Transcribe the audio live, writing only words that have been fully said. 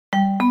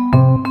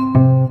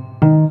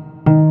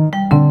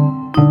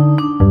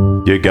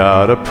You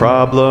got a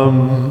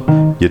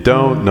problem, you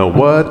don't know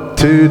what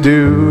to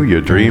do.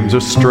 Your dreams are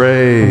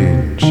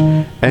strange,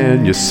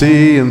 and you're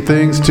seeing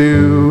things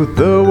too.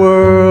 The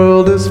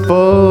world is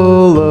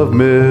full of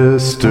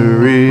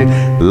mystery.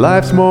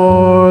 Life's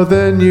more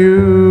than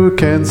you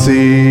can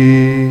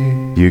see.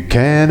 You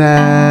can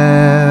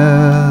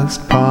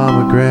ask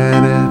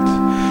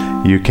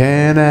Pomegranate. You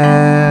can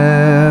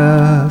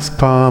ask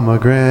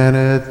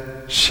Pomegranate.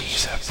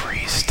 She's a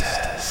priestess.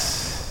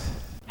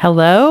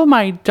 Hello,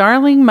 my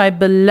darling, my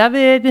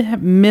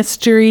beloved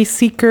mystery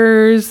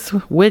seekers,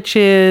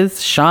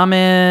 witches,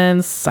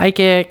 shamans,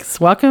 psychics.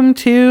 Welcome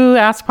to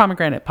Ask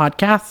Pomegranate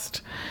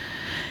podcast.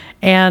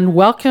 And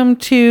welcome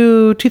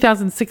to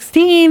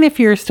 2016, if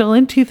you're still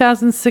in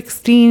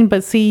 2016.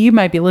 But see, you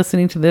might be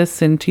listening to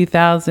this in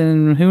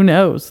 2000, who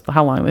knows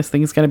how long this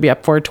thing's going to be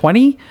up for,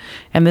 20?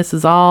 And this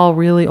is all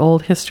really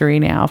old history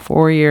now,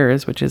 4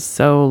 years, which is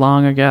so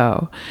long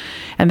ago.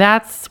 And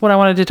that's what I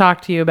wanted to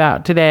talk to you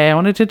about today. I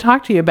wanted to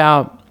talk to you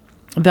about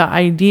the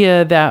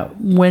idea that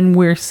when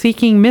we're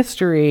seeking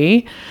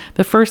mystery,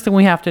 the first thing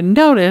we have to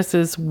notice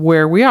is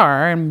where we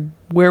are. And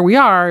where we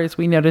are is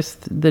we notice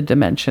the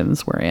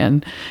dimensions we're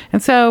in.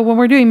 And so when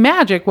we're doing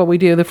magic, what we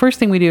do, the first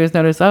thing we do is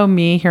notice, oh,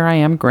 me, here I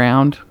am,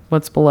 ground.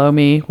 What's below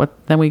me?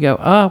 Then we go,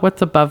 oh,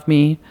 what's above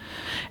me?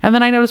 And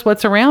then I notice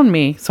what's around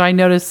me. So I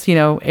notice,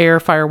 air,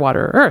 fire,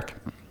 water, earth.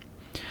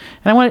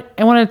 And I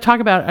want to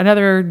talk about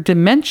another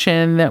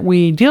dimension that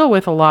we deal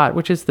with a lot,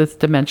 which is this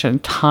dimension,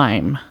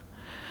 time.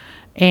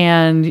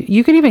 And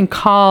you could even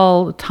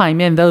call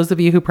time in. Those of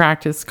you who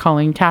practice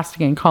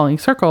casting and calling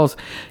circles,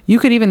 you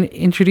could even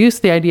introduce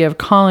the idea of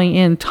calling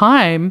in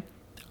time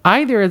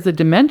either as a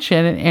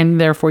dimension, and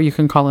therefore you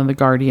can call in the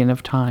guardian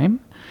of time.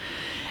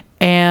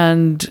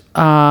 And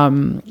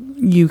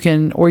you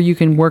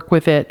can work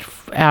with it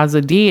as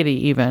a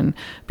deity even,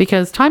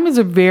 because time is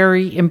a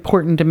very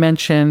important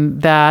dimension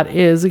that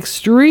is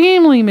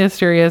extremely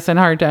mysterious and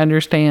hard to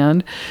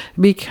understand,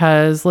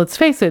 because let's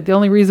face it, the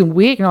only reason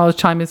we acknowledge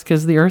time is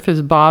because the earth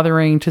is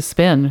bothering to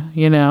spin.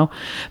 The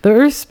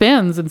earth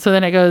spins, and so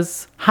then it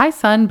goes, hi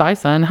sun, bye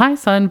sun, hi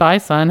sun, bye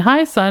sun,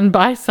 hi sun,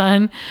 bye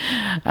sun.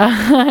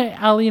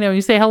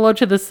 You say hello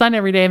to the sun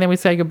every day, and then we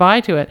say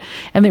goodbye to it,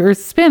 and the earth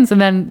spins, and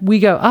then we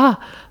go,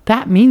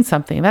 that means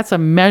something. That's a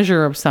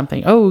measure of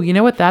something. Oh, you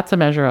know what? That's a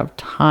measure of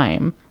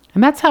time.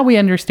 And that's how we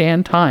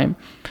understand time.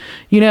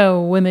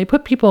 When they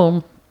put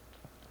people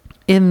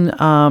in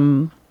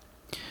a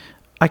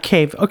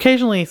cave,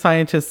 occasionally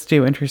scientists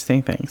do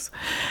interesting things.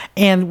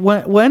 And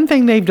one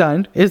thing they've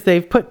done is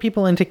they've put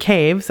people into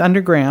caves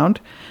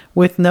underground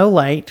with no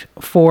light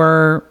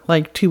for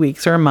like 2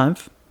 weeks or a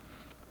month.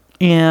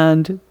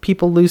 And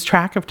people lose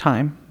track of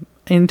time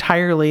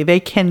entirely.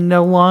 They can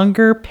no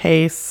longer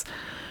pace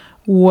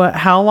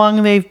how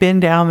long they've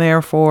been down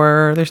there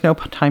for. There's no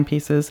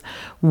timepieces.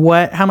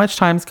 How much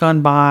time's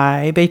gone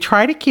by. They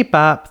try to keep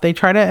up. They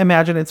try to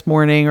imagine it's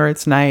morning or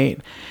it's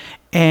night,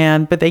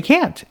 but they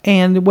can't.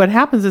 And what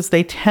happens is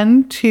they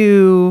tend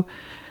to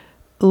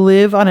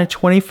live on a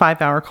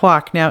 25-hour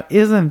clock. Now,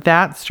 isn't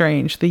that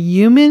strange? The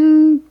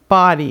human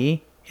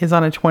body is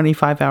on a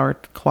 25-hour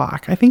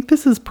clock. I think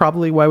this is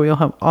probably why we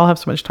all have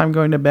so much time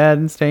going to bed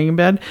and staying in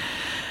bed.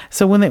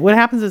 So what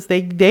happens is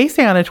they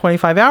stay on a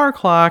 25-hour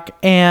clock,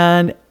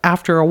 and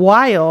after a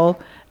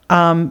while,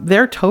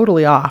 they're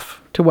totally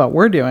off to what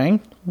we're doing,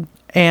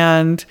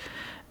 and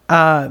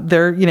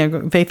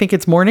they think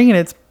it's morning and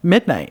it's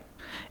midnight.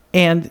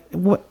 And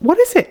what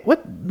is it?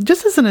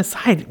 Just as an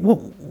aside,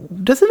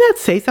 doesn't that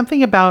say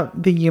something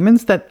about the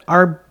humans, that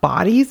our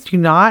bodies do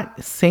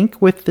not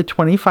sync with the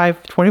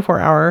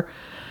 24-hour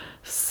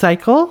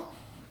cycle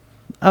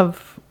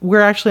of?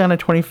 We're actually on a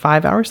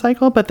 25-hour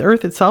cycle, but the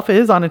earth itself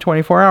is on a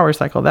 24-hour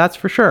cycle. That's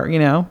for sure.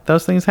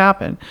 Those things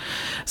happen.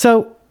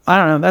 So I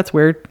don't know. That's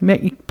weird.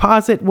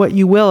 Posit what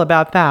you will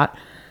about that.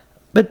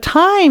 But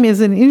time is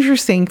an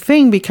interesting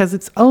thing because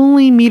it's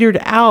only metered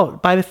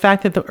out by the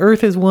fact that the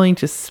earth is willing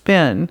to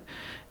spin.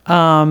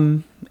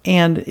 And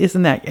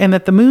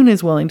that the moon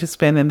is willing to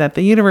spin, and that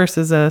the universe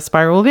is a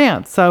spiral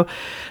dance. So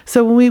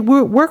when we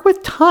work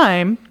with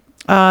time,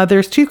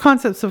 there's two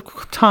concepts of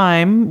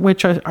time,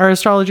 which our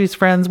astrology's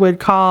friends would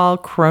call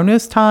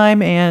Chronos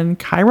time and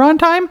Chiron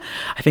time.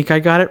 I think I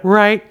got it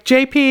right.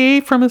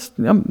 JP from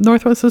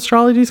Northwest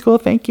Astrology School.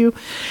 Thank you.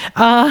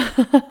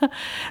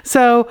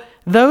 So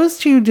those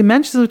two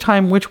dimensions of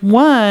time,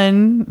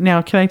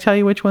 now can I tell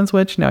you which one's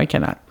which? No, I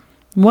cannot.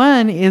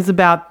 One is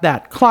about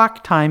that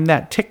clock time,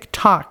 that tick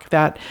tock,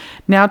 that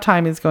now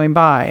time is going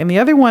by. And the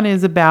other one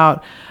is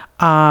about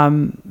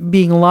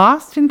being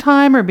lost in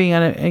time, or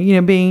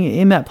being being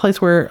in that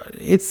place where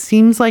it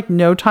seems like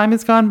no time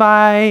has gone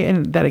by,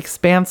 and that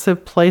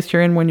expansive place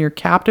you're in when you're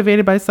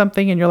captivated by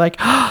something and you're like,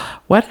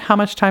 what? How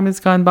much time has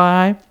gone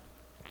by?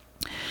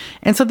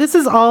 And so this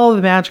is all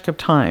the magic of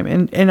time,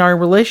 and our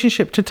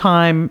relationship to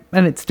time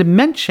and its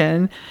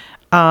dimension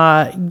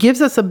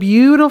gives us a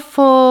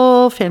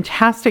beautiful,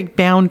 fantastic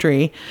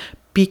boundary,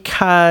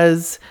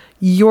 because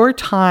your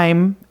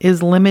time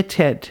is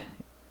limited.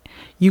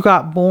 You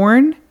got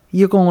born,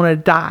 you're going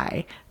to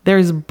die.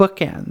 There's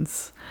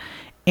bookends.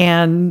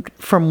 And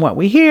from what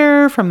we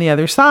hear from the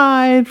other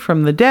side,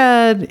 from the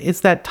dead,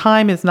 is that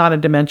time is not a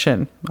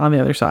dimension on the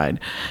other side.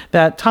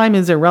 That time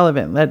is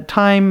irrelevant. That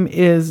time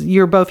is,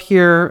 you're both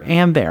here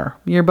and there.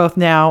 You're both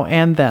now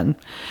and then.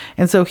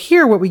 And so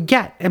here, what we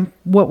get and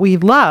what we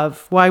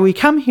love, why we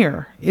come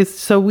here, is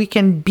so we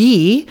can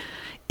be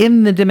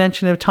in the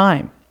dimension of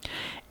time.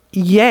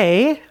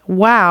 Yay.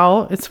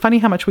 Wow. It's funny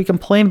how much we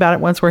complain about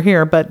it once we're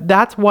here, but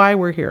that's why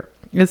we're here,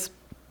 is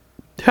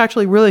to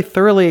actually really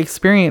thoroughly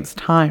experience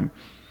time.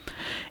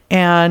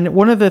 And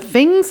one of the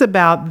things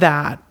about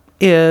that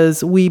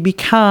is we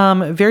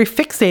become very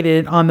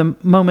fixated on the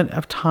moment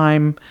of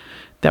time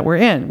that we're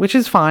in, which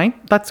is fine.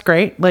 That's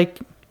great. Like,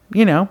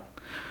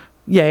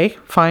 yay,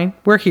 fine.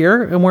 We're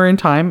here and we're in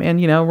time.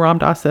 And, Ram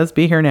Dass says,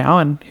 be here now.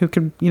 And who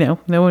can, no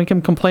one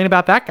can complain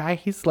about that guy.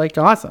 He's like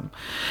awesome.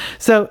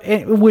 So,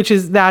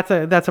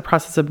 that's a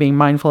process of being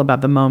mindful about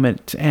the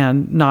moment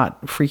and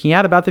not freaking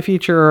out about the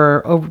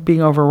future or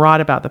being overwrought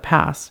about the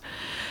past.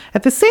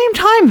 At the same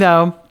time,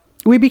 though,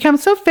 we become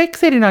so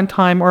fixated on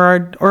time,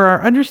 or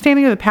our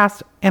understanding of the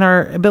past and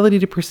our ability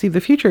to perceive the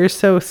future is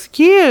so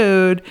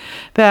skewed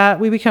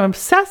that we become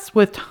obsessed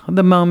with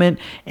the moment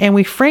and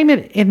we frame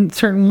it in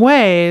certain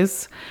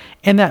ways,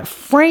 and that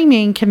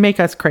framing can make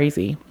us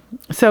crazy.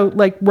 So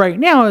like right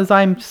now, as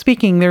I'm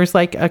speaking, there's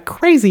like a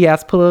crazy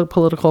ass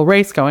political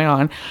race going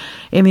on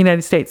in the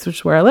United States, which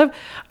is where I live.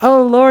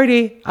 Oh,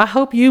 Lordy, I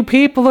hope you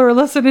people who are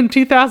listening in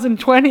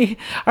 2020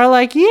 are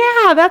like,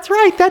 yeah, that's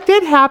right. That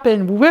did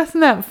happen. Wasn't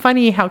that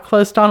funny how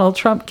close Donald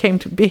Trump came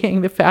to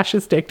being the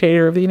fascist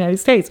dictator of the United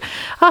States?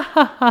 Ha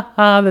ha ha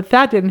ha,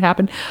 that didn't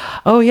happen.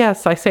 Oh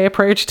yes, I say a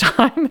prayer each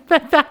time.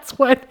 That's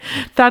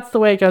the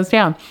way it goes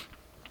down.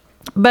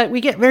 But we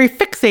get very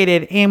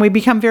fixated and we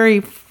become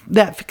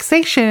that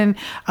fixation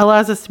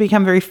allows us to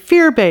become very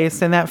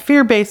fear-based, and that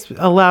fear-based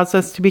allows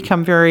us to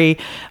become very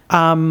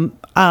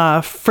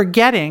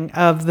forgetting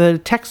of the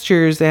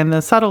textures and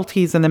the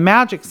subtleties and the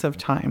magics of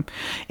time.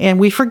 And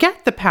we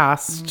forget the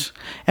past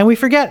and we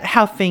forget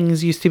how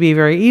things used to be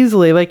very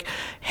easily. Like,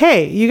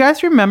 hey, you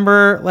guys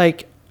remember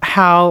like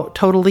how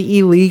totally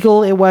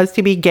illegal it was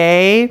to be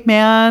gay,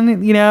 man?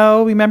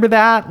 Remember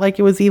that? Like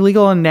it was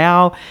illegal, and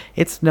now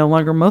it's no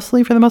longer,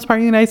 mostly for the most part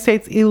in the United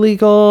States,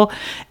 illegal.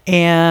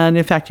 And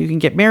in fact, you can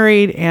get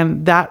married,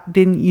 and that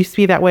didn't used to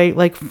be that way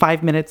like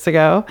 5 minutes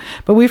ago.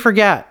 But we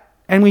forget,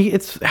 and we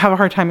have a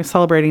hard time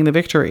celebrating the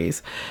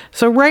victories.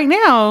 So right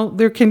now,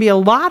 there can be a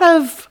lot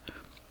of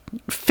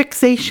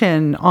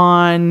fixation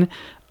on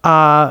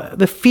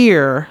the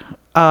fear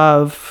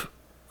of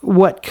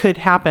what could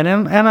happen.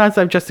 And as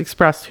I've just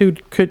expressed, who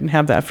couldn't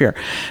have that fear?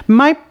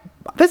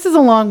 This is a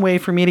long way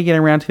for me to get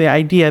around to the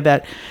idea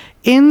that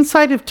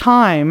inside of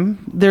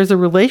time, there's a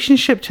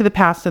relationship to the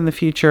past and the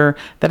future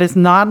that is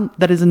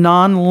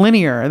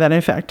non-linear, that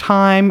in fact,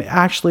 time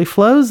actually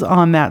flows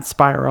on that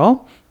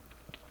spiral.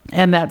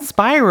 And that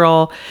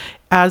spiral,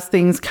 as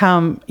things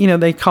come,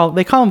 they call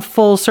them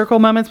full circle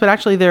moments, but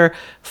actually they're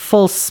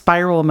full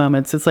spiral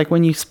moments. It's like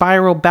when you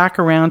spiral back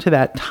around to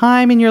that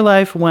time in your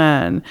life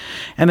and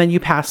then you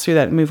pass through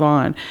that and move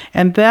on.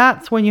 And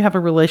that's when you have a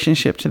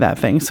relationship to that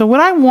thing. So what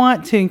I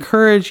want to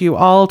encourage you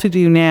all to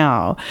do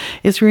now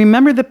is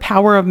remember the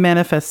power of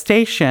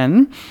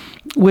manifestation,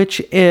 which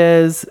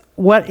is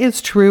what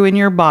is true in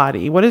your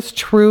body, what is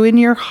true in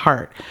your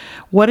heart,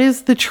 what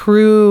is the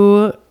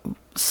true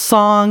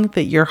song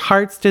that your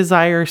heart's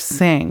desire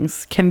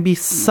sings can be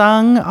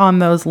sung on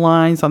those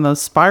lines, on those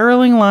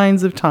spiraling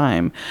lines of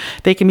time.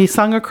 They can be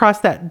sung across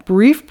that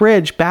brief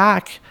bridge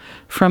back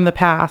from the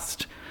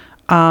past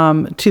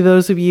to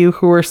those of you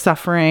who are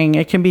suffering.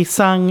 It can be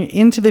sung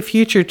into the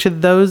future to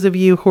those of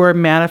you who are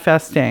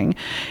manifesting.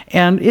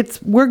 And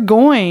we're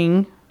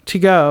going to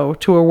go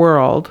to a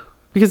world,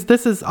 because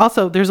this is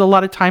also, there's a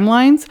lot of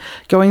timelines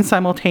going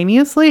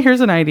simultaneously.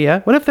 Here's an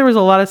idea. What if there was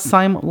a lot of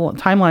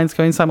timelines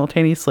going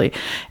simultaneously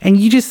and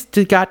you just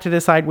got to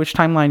decide which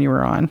timeline you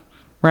were on,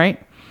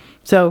 right?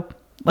 So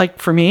like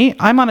for me,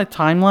 I'm on a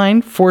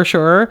timeline for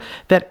sure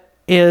that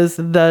is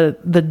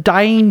the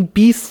dying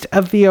beast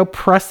of the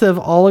oppressive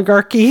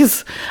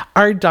oligarchies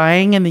are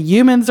dying, and the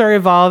humans are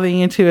evolving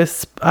into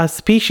a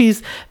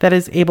species that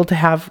is able to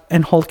have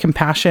and hold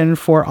compassion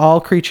for all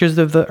creatures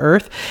of the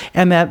earth,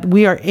 and that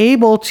we are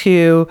able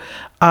to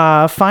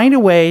find a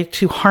way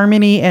to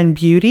harmony and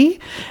beauty,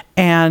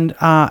 and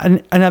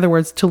in other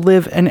words, to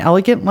live an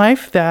elegant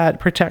life that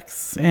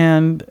protects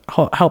and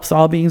helps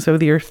all beings of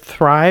the earth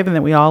thrive, and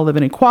that we all live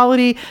in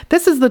equality.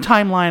 This is the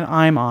timeline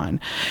I'm on.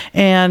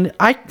 And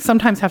I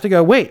sometimes have to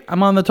go, wait,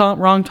 I'm on the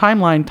wrong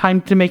timeline.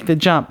 Time to make the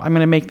jump. I'm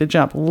going to make the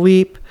jump,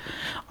 leap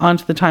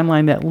onto the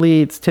timeline that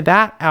leads to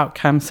that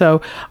outcome.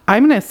 So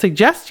I'm going to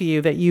suggest to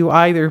you that you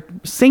either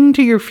sing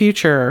to your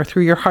future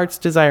through your heart's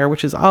desire,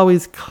 which is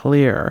always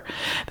clear,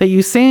 that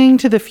you sing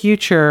to the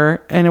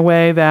future in a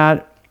way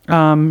that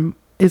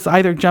is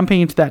either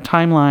jumping into that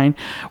timeline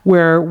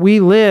where we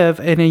live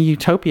in a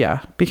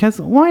utopia,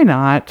 because why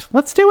not?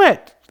 Let's do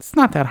it. It's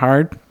not that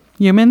hard.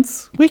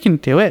 Humans, we can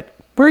do it.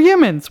 We're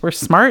humans. We're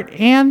smart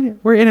and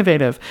we're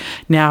innovative.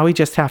 Now we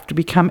just have to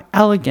become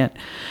elegant.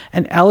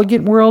 An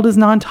elegant world is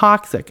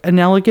non-toxic. An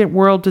elegant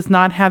world does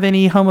not have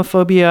any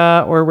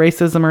homophobia or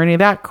racism or any of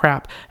that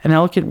crap. An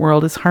elegant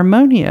world is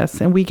harmonious,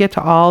 and we get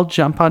to all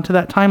jump onto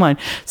that timeline.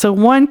 So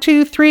 1,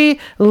 2, 3,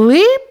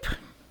 leap.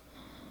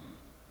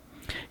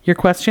 Your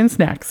question's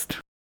next.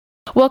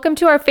 Welcome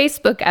to our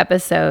Facebook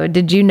episode.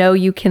 Did you know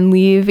you can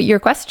leave your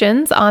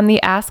questions on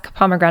the Ask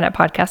Pomegranate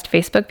Podcast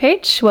Facebook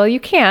page? Well, you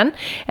can,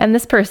 and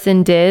this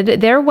person did.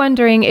 They're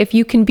wondering if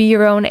you can be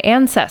your own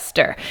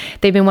ancestor.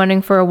 They've been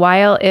wondering for a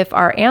while if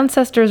our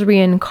ancestors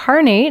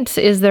reincarnate.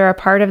 Is there a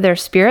part of their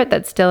spirit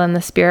that's still in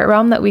the spirit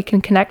realm that we can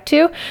connect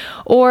to?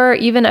 Or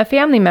even a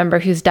family member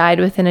who's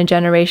died within a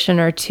generation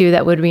or two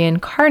that would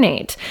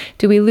reincarnate?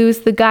 Do we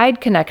lose the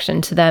guide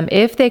connection to them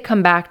if they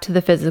come back to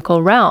the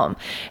physical realm?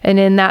 And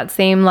in that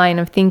same line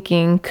of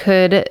thinking,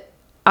 could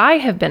I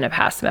have been a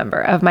past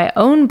member of my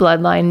own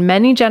bloodline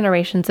many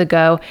generations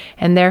ago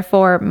and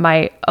therefore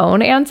my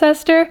own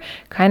ancestor?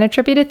 Kind of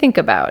trippy to think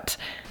about.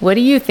 What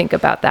do you think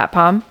about that,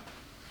 Pom?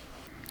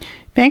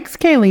 Thanks,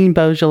 Kayleen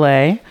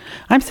Beaujolais.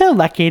 I'm so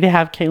lucky to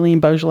have Kayleen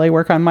Beaujolais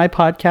work on my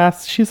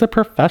podcast. She's a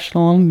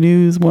professional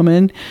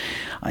newswoman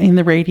in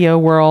the radio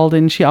world,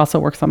 and she also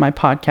works on my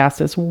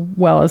podcast as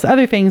well as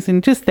other things.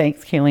 And just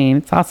thanks, Kayleen.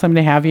 It's awesome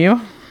to have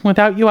you.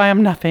 Without you, I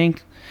am nothing.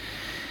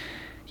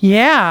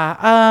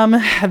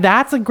 Yeah,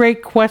 that's a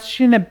great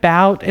question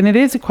about, and it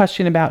is a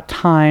question about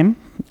time.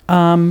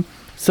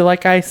 So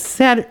like I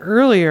said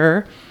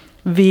earlier,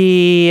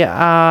 the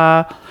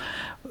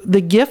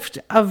gift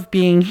of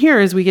being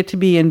here is we get to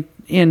be in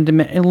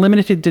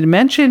limited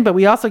dimension, but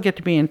we also get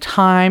to be in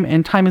time,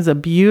 and time is the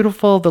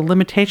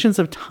limitations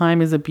of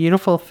time is a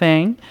beautiful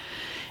thing.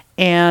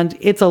 And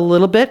it's a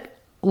little bit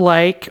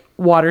like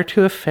water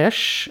to a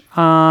fish,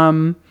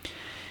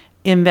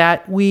 in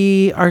that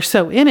we are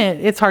so in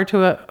it, it's hard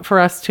for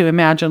us to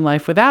imagine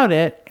life without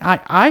it.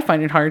 I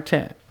find it hard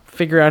to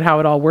figure out how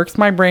it all works.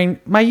 My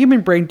human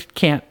brain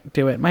can't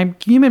do it. My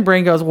human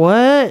brain goes,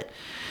 what?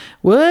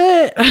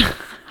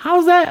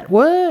 How's that?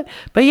 What?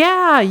 But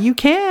yeah, you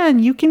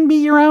can be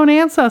your own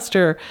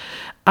ancestor.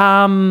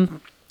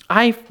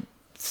 I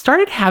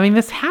started having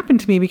this happen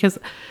to me because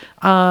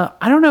I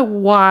don't know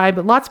why,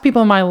 but lots of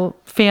people in my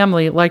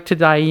family like to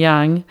die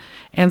young.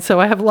 And so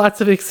I have lots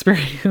of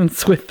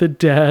experience with the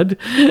dead,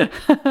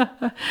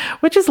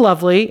 which is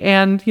lovely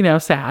and,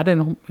 sad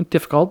and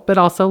difficult, but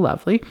also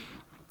lovely.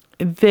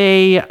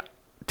 They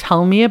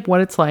tell me what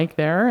it's like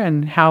there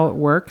and how it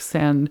works.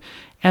 And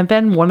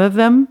then one of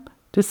them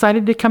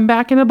decided to come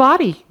back in a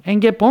body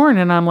and get born.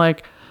 And I'm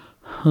like,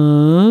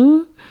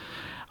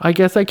 I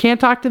guess I can't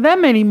talk to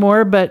them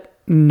anymore, but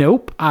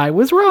nope, I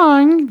was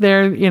wrong.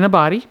 They're in a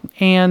body,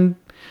 and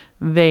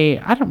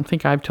I don't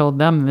think I've told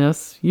them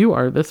this. You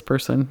are this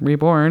person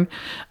reborn.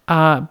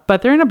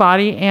 But they're in a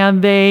body,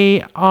 and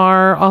they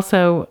are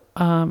also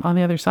on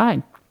the other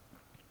side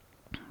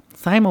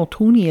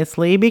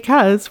simultaneously,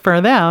 because for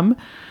them,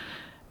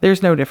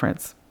 there's no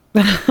difference.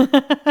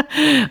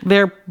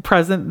 They're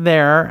present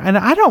there. And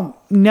I don't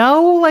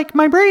know, like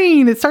my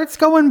brain, it starts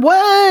going,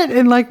 what?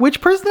 And like,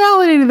 which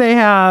personality do they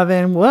have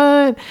and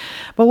what?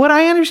 But what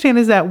I understand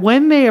is that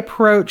when they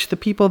approach the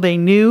people they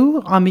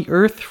knew on the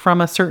earth from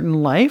a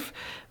certain life,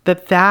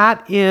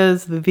 that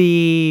is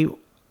the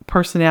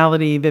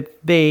personality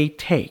that they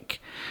take.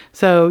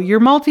 So you're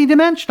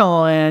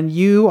multidimensional, and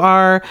you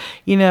are,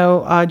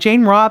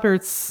 Jane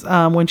Roberts,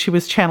 when she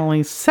was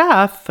channeling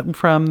Seth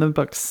from the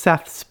book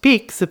Seth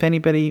Speaks, if any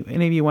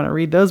of you want to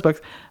read those books,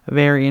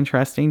 very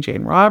interesting.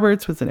 Jane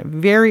Roberts was in a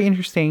very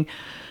interesting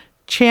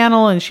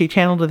channel, and she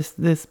channeled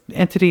this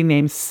entity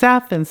named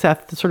Seth, and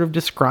Seth sort of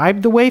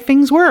described the way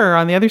things were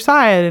on the other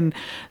side. And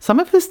some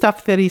of the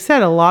stuff that he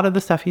said, a lot of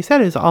the stuff he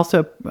said is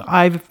also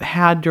I've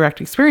had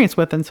direct experience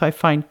with, and so I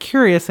find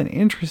curious and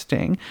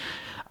interesting.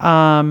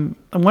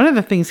 One of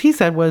the things he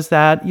said was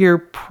that you're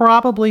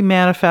probably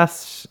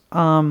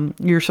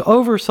your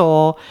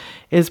oversoul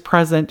is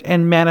present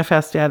and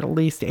manifest at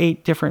least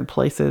 8 different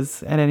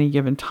places at any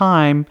given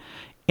time.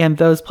 And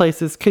those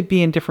places could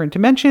be in different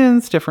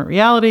dimensions, different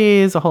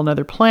realities, a whole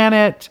nother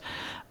planet.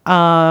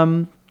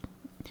 And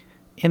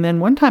then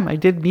one time I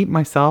did meet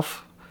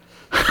myself.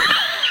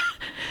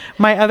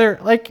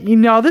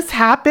 This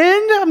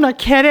happened. I'm not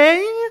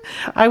kidding.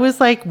 I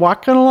was like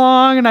walking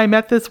along, and I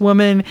met this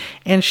woman,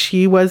 and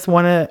she was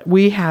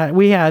we had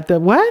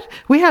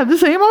the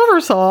same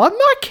oversoul. I'm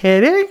not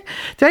kidding.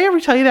 Did I ever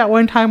tell you that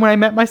one time when I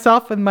met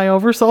myself and my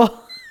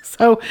oversoul?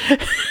 So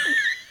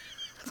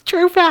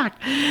true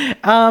fact.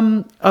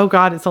 Oh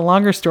God, it's a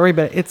longer story,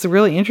 but it's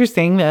really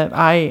interesting that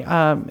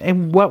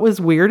and what was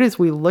weird is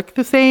we looked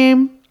the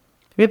same.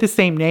 We had the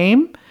same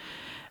name,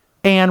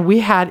 and we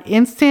had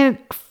instant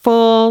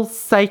full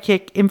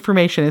psychic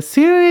information. As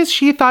soon as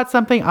she thought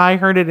something, I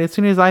heard it. As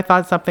soon as I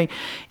thought something,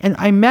 and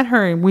I met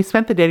her, and we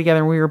spent the day together,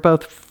 and we were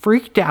both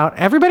freaked out.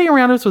 Everybody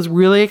around us was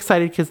really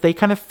excited because they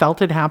kind of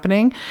felt it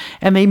happening,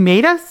 and they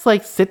made us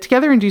like sit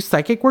together and do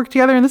psychic work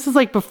together. And this is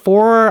like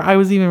before I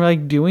was even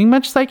like doing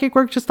much psychic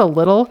work, just a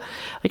little.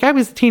 Like I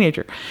was a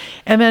teenager.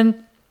 And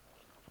then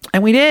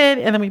And we did.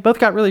 And then we both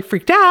got really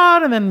freaked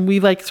out. And then we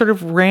like sort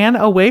of ran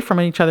away from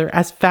each other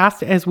as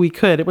fast as we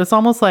could. It was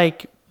almost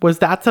like, was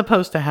that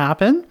supposed to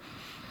happen?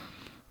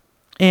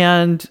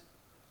 And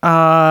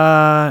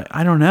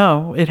I don't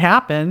know. It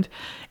happened.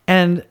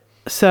 And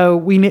so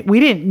we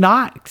did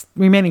not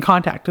remain in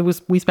contact.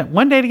 We spent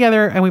one day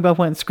together and we both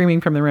went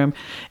screaming from the room.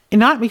 And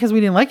not because we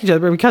didn't like each other,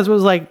 but because it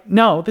was like,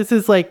 no, this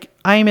is like,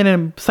 I am in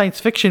a science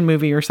fiction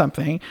movie or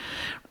something.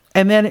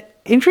 And then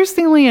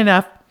interestingly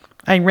enough,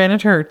 I ran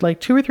into her like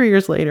 2 or 3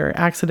 years later,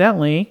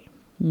 accidentally,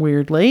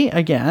 weirdly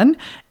again.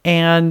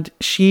 And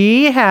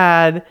she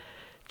had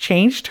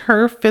changed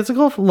her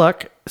physical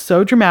look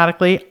so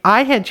dramatically.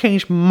 I had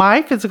changed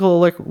my physical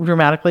look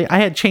dramatically. I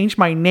had changed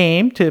my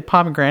name to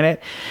Pomegranate,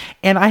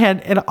 and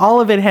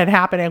all of it had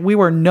happened, and we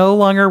were no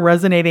longer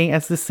resonating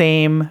as the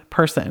same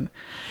person.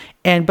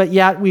 But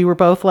yet we were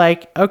both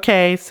like,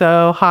 okay,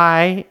 so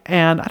hi.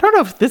 And I don't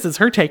know if this is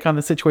her take on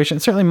the situation.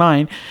 It's certainly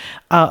mine.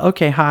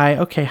 Okay, hi.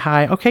 Okay,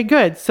 hi. Okay,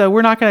 good. So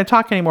we're not going to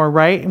talk anymore,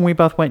 right? And we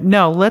both went,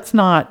 no, let's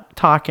not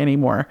talk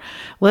anymore.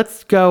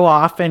 Let's go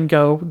off and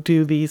go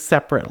do these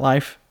separate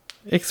life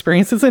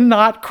experiences and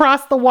not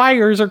cross the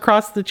wires or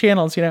cross the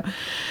channels,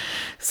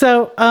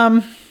 So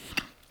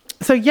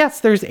yes,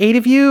 there's 8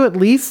 of you at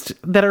least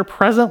that are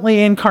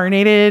presently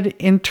incarnated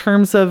in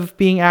terms of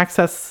being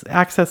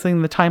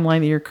accessing the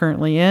timeline that you're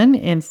currently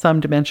in some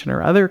dimension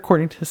or other,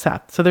 according to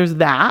Seth. So there's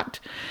that.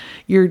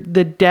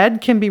 The dead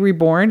can be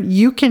reborn.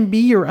 You can be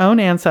your own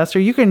ancestor.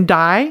 You can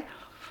die,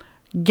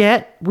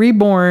 get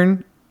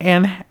reborn,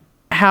 and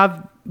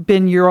have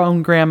been your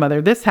own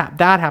grandmother.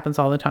 That happens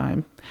all the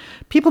time.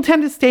 People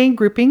tend to stay in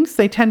groupings.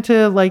 They tend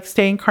to like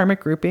stay in karmic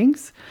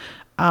groupings.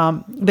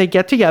 They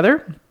get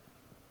together.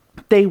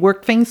 They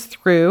work things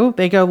through.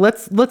 They go,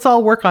 let's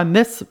all work on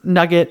this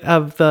nugget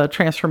of the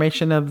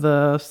transformation of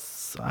the,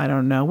 I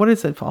don't know, what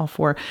is it all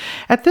for?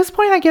 At this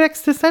point, I get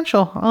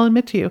existential. I'll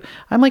admit to you.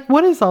 I'm like,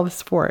 what is all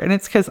this for? And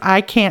it's because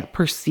I can't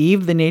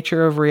perceive the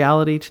nature of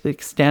reality to the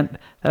extent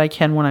that I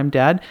can when I'm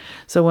dead.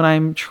 So when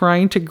I'm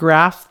trying to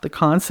grasp the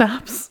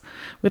concepts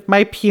with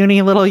my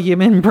puny little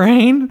human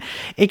brain,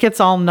 it gets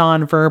all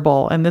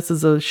nonverbal. And this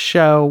is a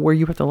show where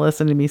you have to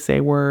listen to me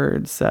say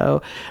words.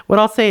 So what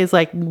I'll say is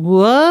like,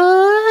 whoa,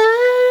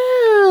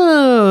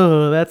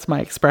 that's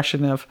my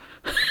expression of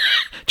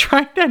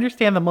trying to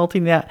understand the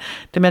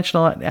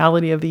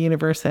multi-dimensionality of the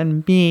universe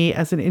and me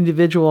as an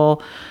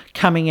individual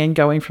coming and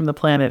going from the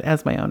planet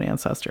as my own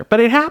ancestor. But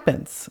it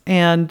happens.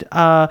 And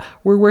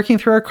we're working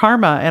through our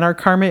karma, and our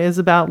karma is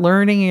about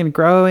learning and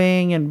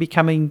growing and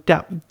becoming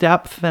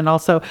depth, and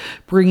also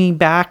bringing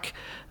back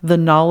the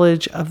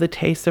knowledge of the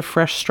taste of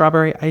fresh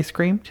strawberry ice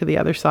cream to the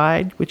other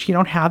side, which you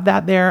don't have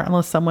that there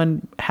unless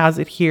someone has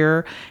it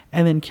here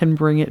and then can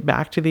bring it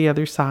back to the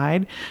other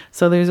side.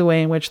 So there's a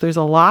way in which there's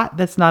a lot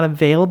that's not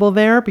available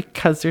there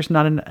because there's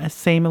not a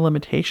same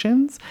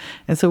limitations.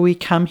 And so we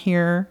come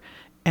here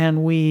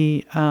and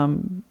we,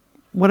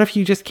 what if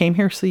you just came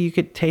here so you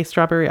could taste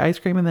strawberry ice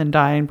cream and then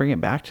die and bring it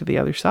back to the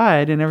other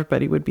side? And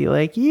everybody would be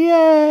like,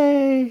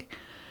 yay,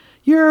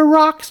 you're a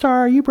rock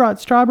star. You brought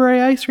strawberry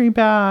ice cream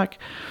back.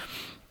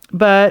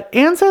 But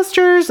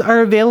ancestors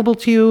are available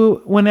to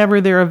you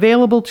whenever they're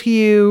available to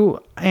you,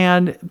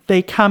 and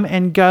they come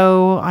and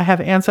go. I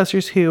have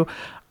ancestors who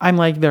I'm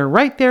like, they're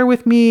right there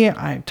with me.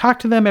 I talk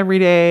to them every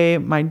day.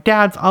 My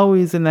dad's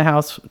always in the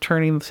house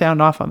turning the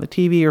sound off on the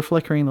TV or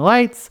flickering the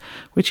lights,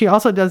 which he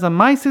also does on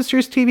my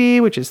sister's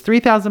TV, which is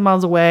 3,000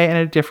 miles away and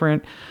a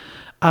different,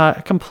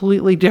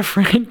 completely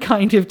different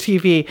kind of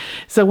TV.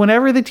 So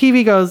whenever the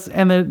TV goes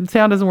and the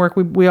sound doesn't work,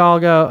 we all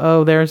go,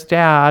 oh, there's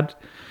Dad.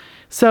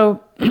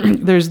 So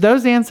there's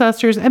those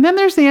ancestors. And then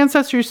there's the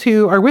ancestors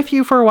who are with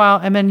you for a while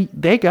and then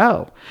they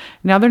go.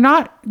 Now they're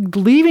not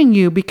leaving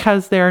you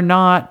because they're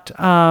not,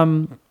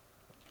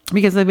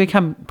 because they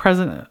become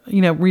present,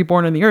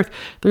 reborn in the earth.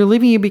 They're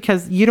leaving you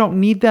because you don't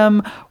need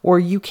them, or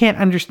you can't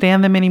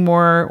understand them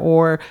anymore,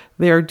 or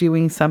they're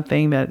doing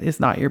something that is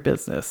not your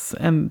business.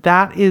 And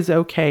that is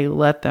okay.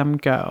 Let them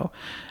go.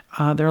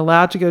 They're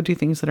allowed to go do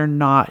things that are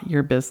not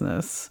your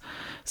business.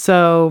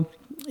 So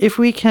if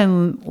we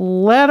can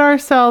let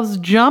ourselves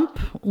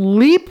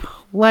leap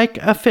like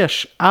a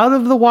fish out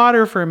of the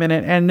water for a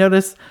minute and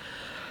notice,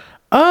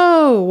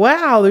 oh,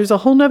 wow, there's a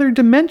whole nother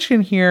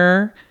dimension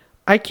here.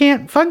 I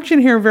can't function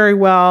here very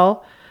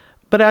well.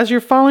 But as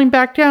you're falling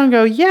back down,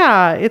 go,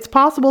 yeah, it's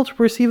possible to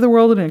perceive the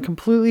world in a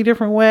completely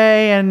different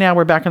way. And now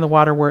we're back in the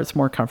water where it's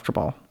more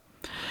comfortable.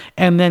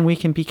 And then we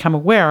can become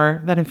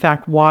aware that, in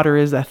fact, water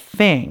is a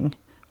thing.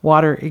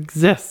 Water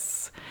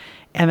exists.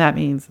 And that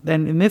means,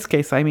 then in this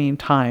case, I mean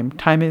time.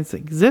 Time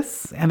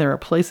exists, and there are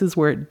places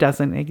where it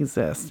doesn't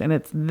exist. And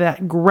it's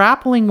that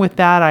grappling with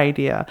that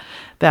idea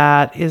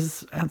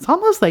it's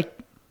almost like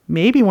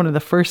maybe one of the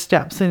first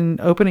steps in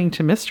opening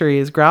to mystery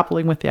is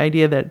grappling with the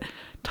idea that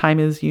time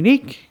is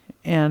unique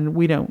and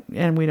we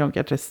don't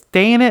get to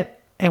stay in it.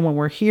 And when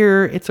we're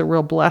here, it's a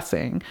real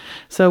blessing.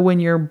 So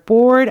when you're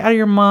bored out of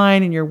your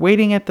mind and you're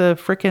waiting at the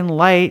frickin'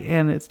 light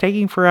and it's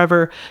taking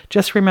forever,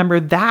 just remember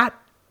that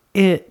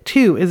it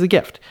too is a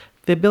gift.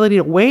 The ability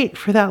to wait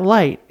for that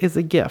light is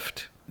a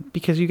gift.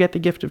 because you get the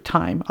gift of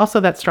time. Also,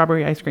 that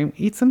strawberry ice cream.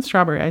 Eat some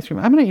strawberry ice cream.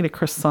 I'm going to eat a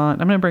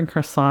croissant. I'm going to bring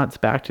croissants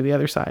back to the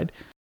other side.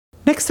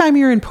 Next time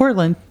you're in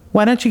Portland,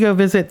 why don't you go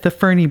visit the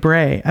Fernie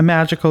Bray, a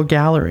magical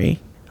gallery?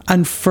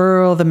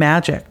 Unfurl the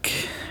magic.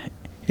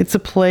 It's a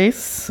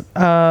place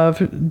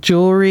of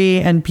jewelry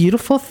and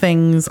beautiful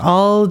things,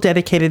 all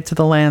dedicated to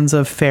the lands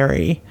of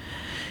fairy.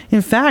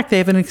 In fact, they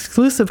have an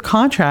exclusive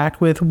contract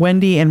with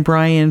Wendy and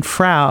Brian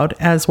Froud,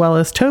 as well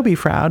as Toby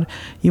Froud.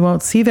 You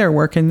won't see their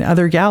work in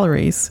other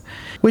galleries.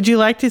 Would you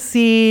like to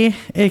see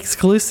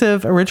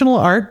exclusive original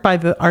art by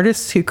the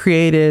artists who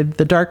created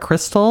The Dark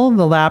Crystal,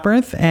 The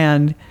Labyrinth,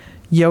 and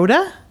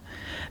Yoda?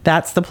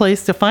 That's the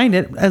place to find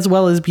it, as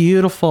well as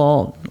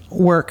beautiful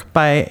work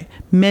by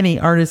many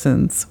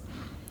artisans.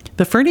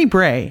 The Fernie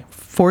Bray,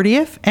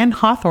 40th and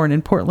Hawthorne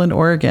in Portland,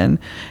 Oregon,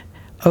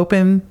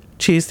 open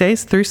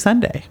Tuesdays through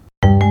Sunday.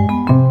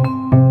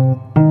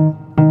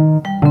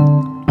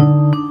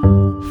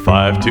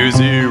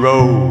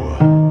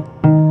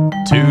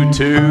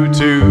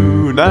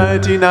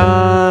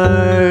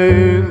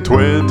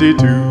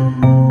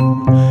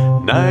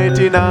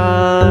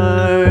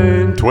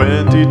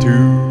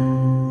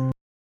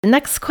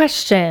 Next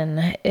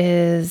question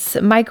is,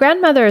 my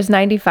grandmother is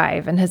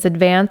 95 and has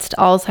advanced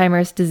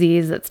Alzheimer's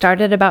disease that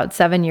started about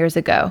 7 years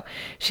ago.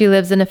 She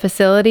lives in a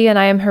facility and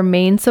I am her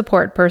main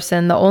support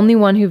person, the only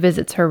one who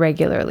visits her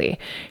regularly.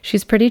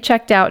 She's pretty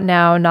checked out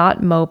now,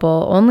 not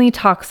mobile, only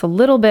talks a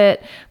little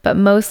bit, but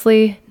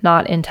mostly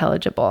not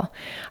intelligible.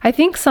 I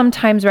think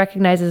sometimes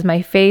recognizes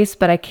my face,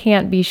 but I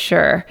can't be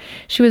sure.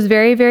 She was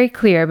very, very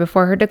clear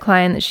before her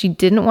decline that she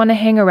didn't want to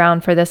hang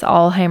around for this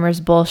Alzheimer's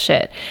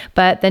bullshit,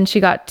 but then she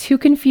got too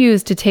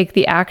confused to take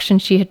the action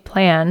she had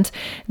planned.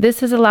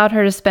 This has allowed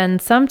her to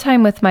spend some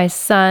time with my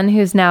son,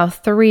 who's now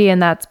 3, and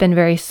that's been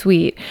very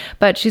sweet,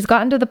 but she's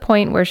gotten to the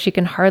point where she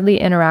can hardly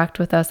interact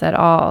with us at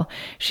all.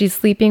 She's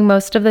sleeping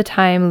most of the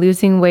time,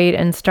 losing weight,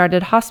 and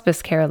started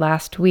hospice care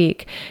last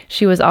week.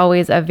 She was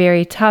always a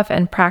very tough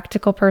and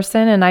practical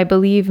person, and I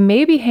believe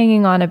maybe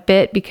hanging on a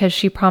bit because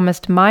she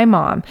promised my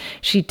mom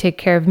she'd take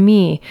care of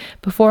me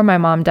before my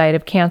mom died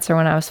of cancer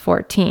when I was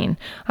 14.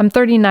 I'm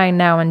 39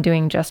 now and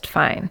doing just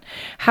fine.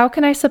 How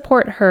can I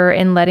support her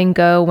in letting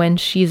go when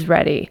she's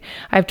ready?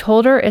 I've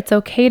told her it's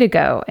okay to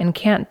go and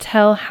can't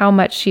tell how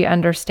much she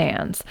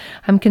understands.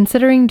 I'm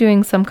considering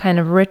doing some kind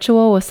of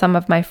ritual with some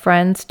of my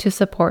friends to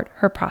support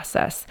her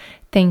process.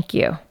 Thank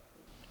you.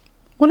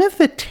 One of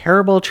the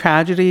terrible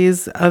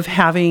tragedies of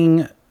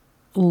having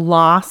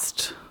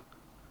lost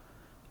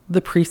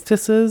the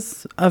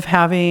priestesses, of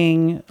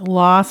having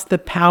lost the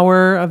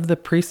power of the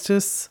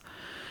priestess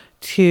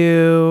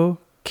to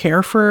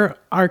care for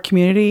our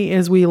community,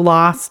 is we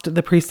lost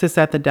the priestess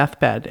at the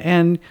deathbed.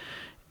 And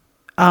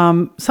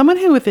someone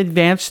who with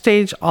advanced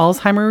stage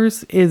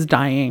Alzheimer's is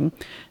dying.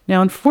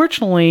 Now,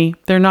 unfortunately,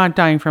 they're not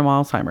dying from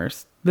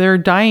Alzheimer's. They're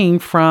dying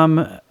from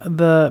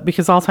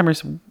because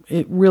Alzheimer's,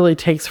 it really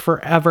takes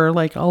forever,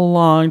 like a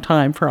long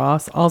time for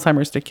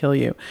Alzheimer's to kill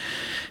you,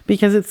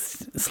 because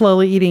it's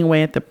slowly eating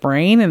away at the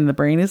brain, and the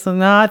brain is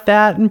not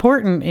that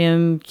important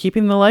in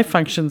keeping the life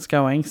functions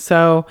going.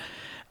 So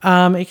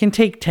it can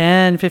take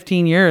 10,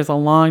 15 years, a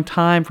long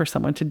time for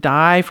someone to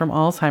die from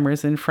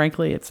Alzheimer's. And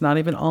frankly, it's not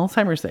even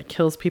Alzheimer's that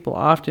kills people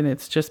often.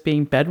 It's just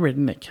being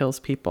bedridden that kills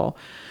people.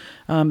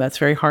 That's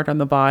very hard on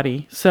the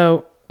body.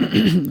 So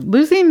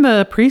losing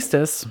the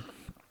priestess,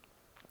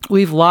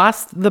 we've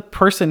lost the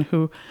person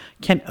who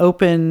can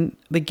open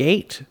the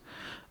gate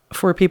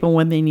for people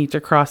when they need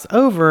to cross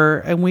over.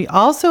 And we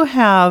also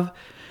have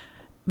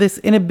this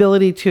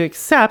inability to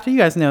accept, you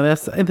guys know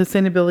this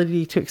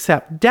inability to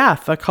accept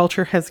death. A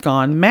culture has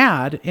gone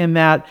mad in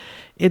that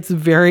it's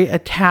very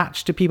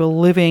attached to people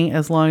living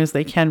as long as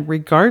they can,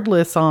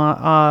 regardless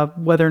of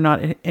whether or not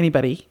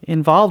anybody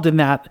involved in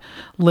that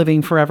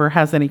living forever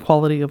has any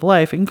quality of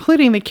life,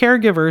 including the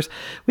caregivers.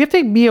 We have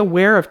to be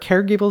aware of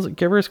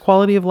caregivers'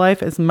 quality of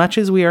life as much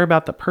as we are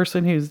about the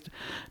person who's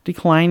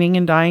declining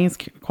and dying's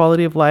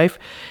quality of life.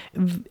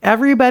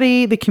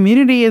 Everybody, the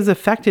community is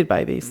affected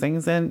by these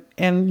things.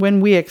 And when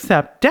we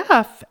accept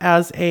death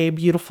as a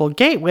beautiful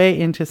gateway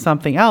into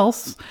something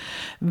else,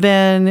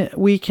 then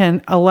we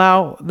can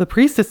allow the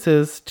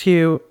priestesses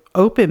to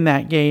open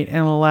that gate and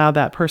allow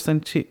that person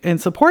to, and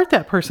support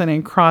that person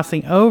in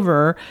crossing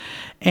over.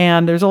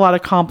 And there's a lot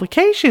of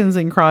complications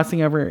in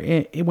crossing over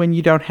when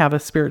you don't have a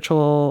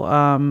spiritual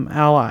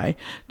ally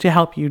to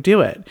help you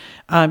do it.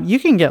 You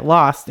can get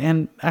lost.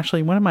 And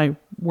actually, one of my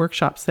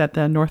workshops at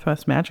the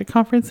Northwest Magic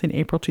Conference in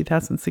April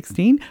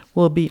 2016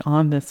 will be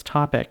on this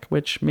topic,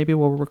 which maybe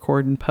we'll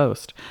record and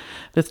post.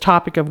 This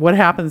topic of what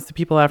happens to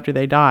people after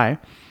they die.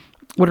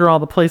 What are all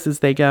the places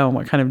they go, and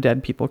what kind of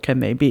dead people can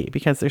they be?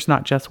 Because there's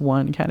not just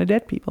one kind of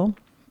dead people.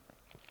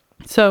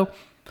 So,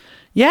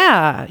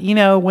 yeah,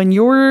 when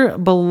your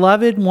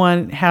beloved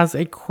one has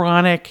a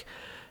chronic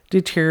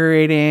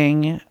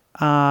deteriorating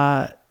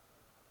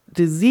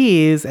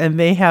disease and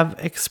they have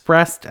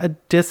expressed a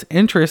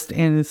disinterest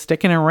in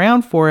sticking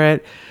around for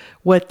it,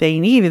 what they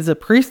need is a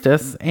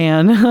priestess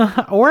and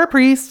or a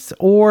priest,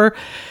 or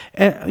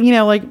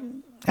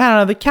I don't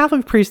know. The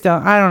Catholic priests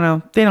I don't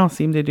know. They don't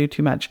seem to do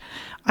too much.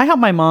 I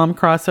helped my mom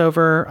cross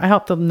over. I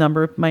helped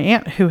my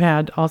aunt who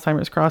had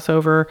Alzheimer's cross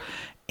over.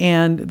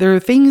 And there are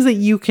things that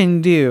you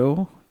can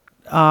do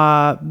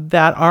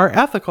that are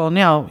ethical.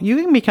 Now, you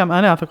can become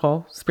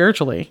unethical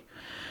spiritually.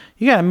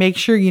 You got to make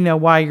sure you know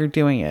why you're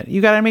doing it.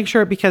 You got to make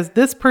sure, because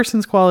this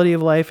person's quality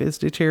of life is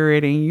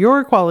deteriorating.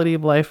 Your quality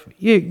of life,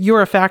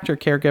 you're a factor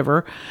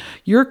caregiver.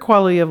 Your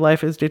quality of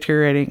life is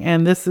deteriorating.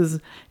 And this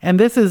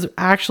is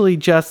actually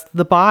just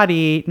the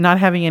body not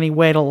having any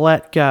way to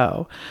let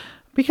go.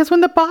 Because when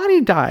the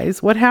body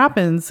dies, what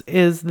happens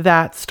is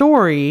that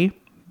story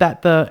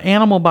that the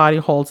animal body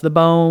holds, the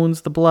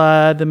bones, the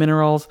blood, the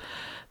minerals,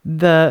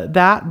 that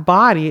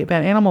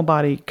animal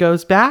body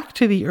goes back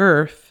to the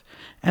earth.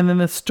 And then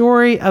the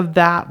story of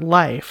that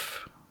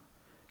life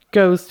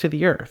goes to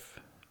the earth.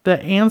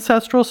 The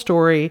ancestral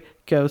story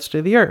goes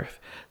to the earth.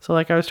 So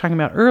like I was talking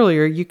about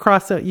earlier, you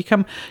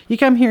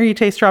come here, you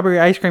taste strawberry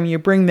ice cream, you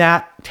bring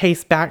that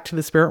taste back to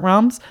the spirit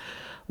realms.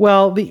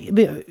 Well,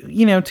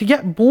 to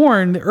get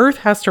born, the earth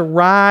has to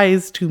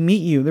rise to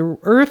meet you. The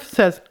earth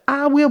says,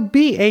 I will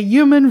be a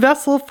human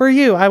vessel for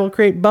you. I will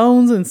create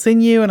bones and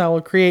sinew, and I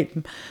will create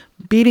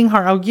beating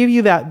heart. I'll give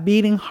you that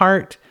beating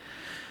heart,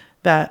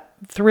 that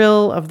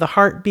thrill of the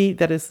heartbeat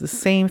that is the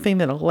same thing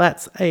that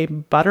lets a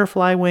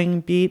butterfly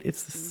wing beat.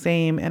 It's the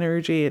same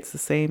energy. It's the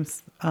same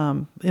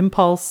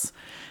impulse.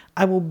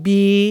 I will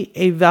be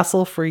a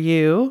vessel for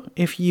you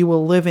if you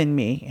will live in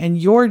me. And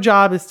your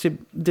job is to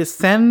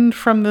descend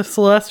from the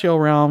celestial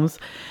realms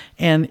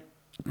and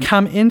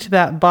come into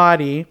that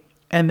body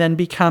and then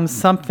become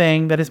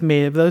something that is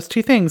made of those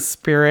two things,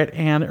 spirit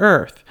and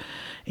earth.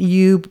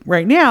 You,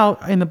 right now,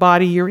 in the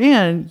body you're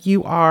in,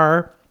 you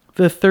are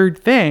the third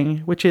thing,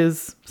 which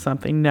is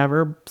something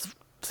never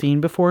seen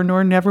before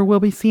nor never will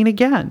be seen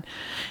again.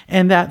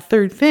 And that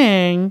third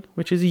thing,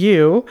 which is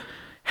you,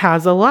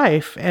 has a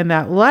life. And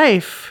that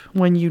life,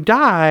 when you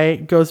die,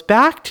 goes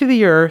back to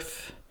the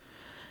earth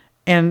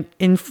and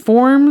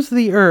informs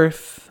the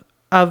earth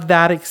of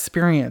that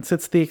experience.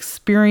 It's the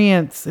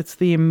experience, it's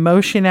the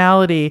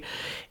emotionality,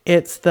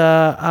 it's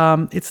the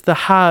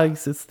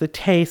hugs, it's the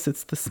taste,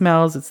 it's the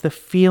smells, it's the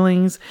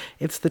feelings,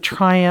 it's the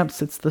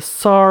triumphs, it's the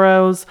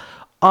sorrows.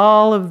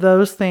 All of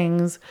those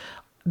things,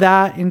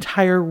 that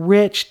entire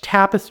rich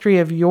tapestry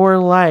of your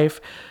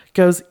life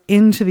goes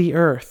into the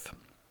earth.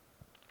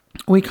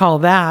 We call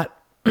that,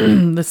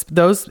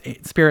 those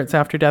spirits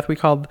after death, we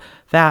call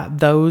that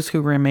those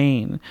who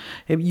remain.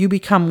 If you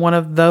become one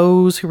of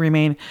those who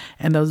remain,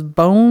 and those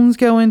bones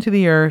go into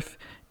the earth,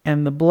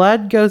 and the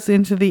blood goes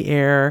into the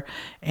air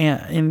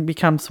and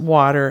becomes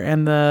water,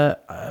 and the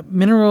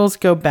minerals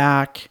go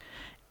back,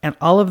 and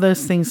all of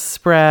those things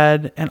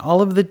spread, and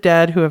all of the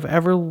dead who have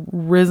ever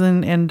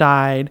risen and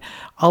died,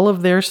 all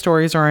of their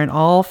stories are in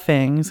all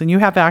things, and you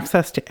have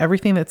access to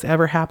everything that's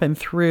ever happened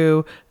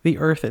through the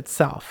earth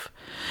itself.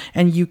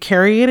 And you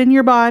carry it in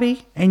your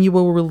body, and you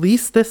will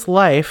release this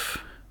life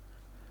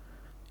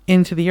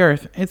into the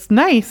earth. It's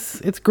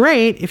nice. It's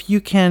great if you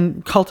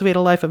can cultivate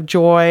a life of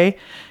joy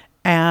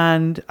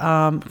and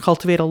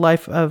cultivate a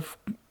life of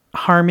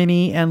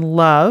harmony and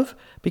love,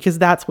 because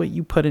that's what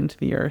you put into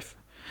the earth.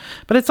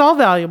 But it's all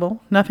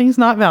valuable. Nothing's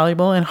not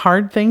valuable, and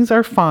hard things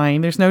are fine.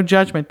 There's no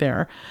judgment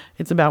there.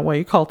 It's about what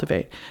you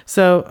cultivate.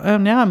 So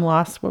now I'm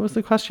lost. What was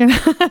the question?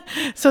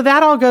 So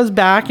that all goes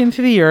back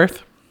into the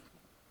earth,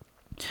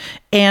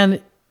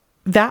 and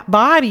that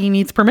body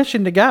needs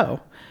permission to go.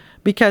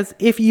 Because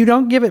if you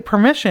don't give it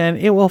permission,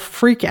 it will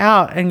freak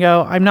out and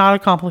go, I'm not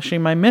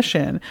accomplishing my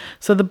mission.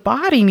 So the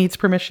body needs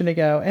permission to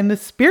go, and the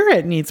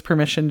spirit needs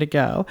permission to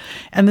go,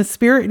 and the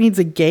spirit needs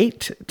a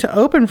gate to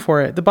open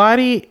for it. The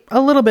body, a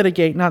little bit of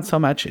gate, not so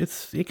much.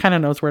 It kind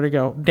of knows where to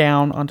go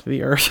down onto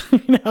the earth.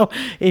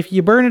 If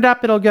you burn it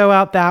up, it'll go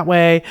out that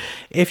way.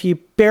 If you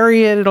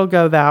bury it, it'll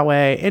go that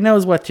way. It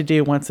knows what to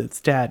do once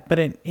it's dead, but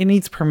it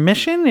needs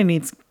permission. It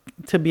needs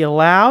to be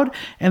allowed,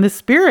 and the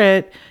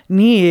spirit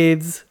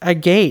needs a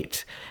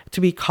gate to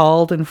be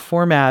called and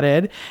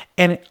formatted,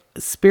 and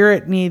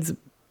spirit needs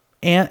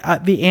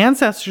the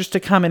ancestors to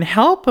come and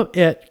help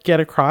it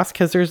get across,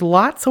 because there's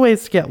lots of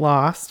ways to get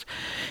lost,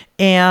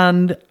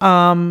 and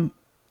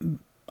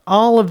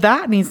all of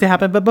that needs to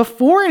happen. But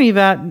before any of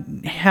that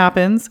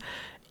happens,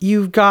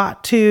 you've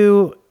got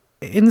to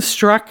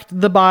instruct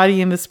the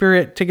body and the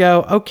spirit to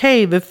go,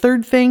 okay, the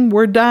third thing,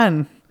 we're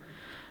done.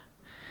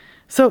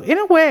 So in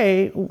a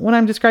way, what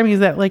I'm describing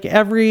is that like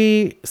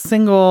every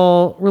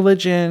single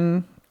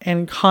religion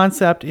and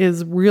concept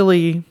is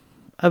really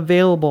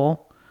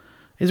available,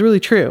 is really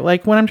true.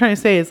 Like what I'm trying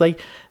to say is like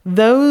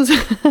those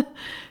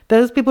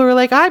people who are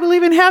like, I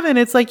believe in heaven.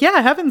 It's like, yeah,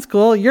 heaven's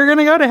cool. You're going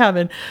to go to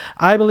heaven.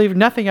 I believe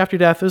nothing after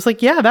death. It's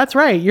like, yeah, that's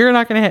right. You're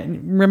not going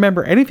to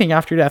remember anything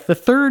after death. The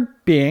third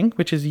being,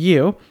 which is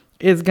you,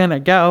 is going to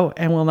go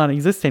and will not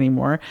exist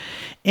anymore.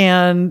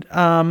 And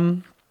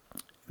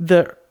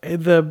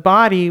the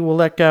body will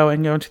let go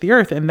and go into the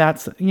earth. And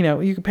that's, you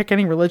can pick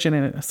any religion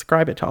and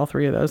ascribe it to all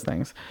three of those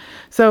things.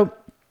 So,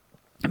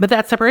 but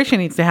that separation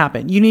needs to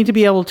happen. You need to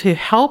be able to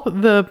help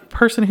the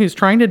person who's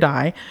trying to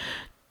die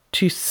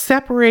to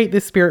separate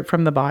the spirit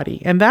from the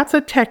body. And that's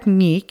a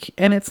technique,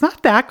 and it's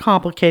not that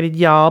complicated,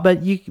 y'all,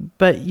 but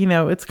you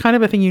know, it's kind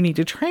of a thing you need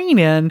to train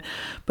in.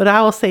 But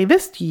I will say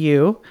this to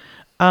you.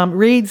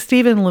 Read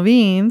Stephen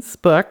Levine's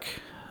book,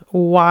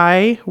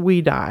 Why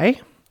We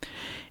Die,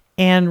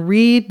 and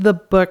read the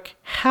book,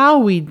 How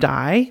We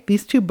Die.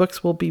 These two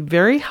books will be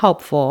very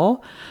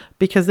helpful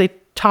because they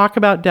talk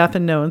about death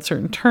in no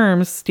uncertain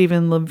terms.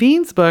 Stephen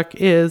Levine's book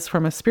is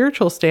from a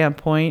spiritual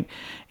standpoint,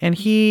 and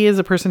he is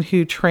a person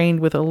who trained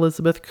with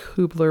Elizabeth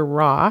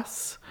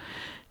Kubler-Ross.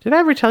 Did I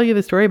ever tell you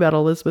the story about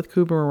Elizabeth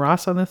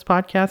Kubler-Ross on this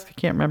podcast? I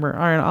can't remember.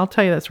 All right, I'll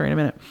tell you that story in a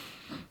minute.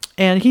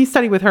 And he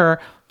studied with her,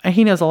 and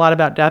he knows a lot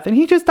about death. And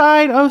he just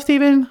died. Oh,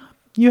 Stephen,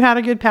 you had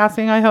a good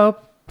passing, I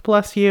hope.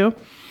 Bless you.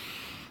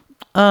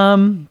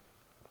 But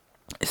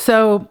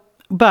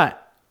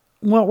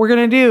what we're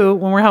going to do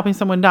when we're helping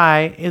someone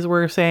die is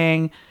we're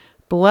saying,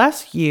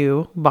 bless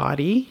you,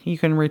 body. You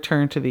can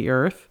return to the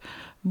earth.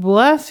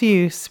 Bless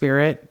you,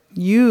 spirit.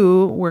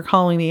 You we're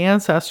calling the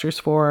ancestors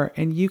for,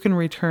 and you can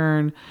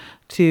return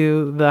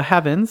to the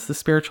heavens, the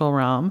spiritual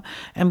realm.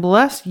 And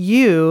bless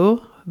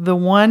you, the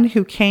one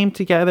who came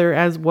together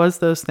as was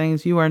those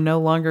things. You are no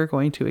longer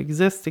going to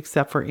exist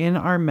except for in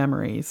our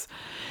memories.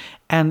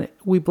 And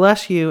we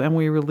bless you and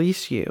we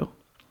release you.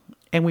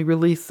 And we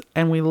release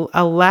and we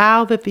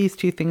allow that these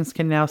two things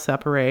can now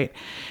separate.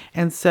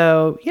 And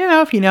so, you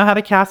know, if you know how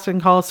to cast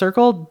and call a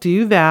circle,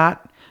 do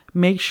that.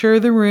 Make sure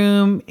the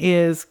room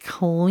is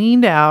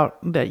cleaned out,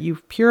 that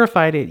you've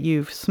purified it,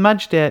 you've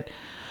smudged it.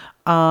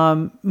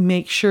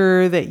 Make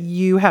sure that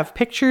you have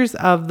pictures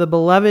of the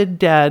beloved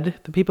dead,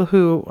 the people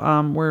who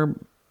were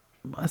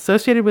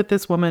associated with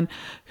this woman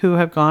who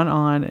have gone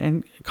on,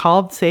 and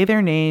say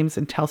their names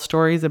and tell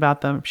stories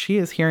about them. She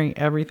is hearing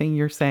everything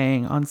you're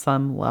saying on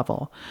some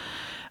level.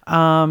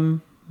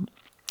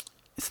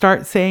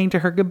 Start saying to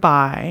her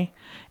goodbye.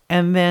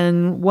 And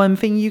then one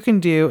thing you can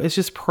do is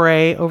just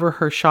pray over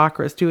her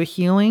chakras. Do a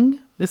healing.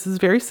 This is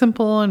very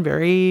simple and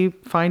very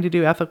fine to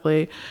do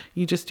ethically.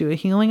 You just do a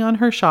healing on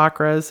her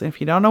chakras. If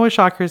you don't know what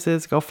chakras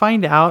is, go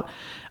find out.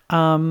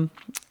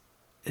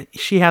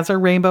 She has a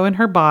rainbow in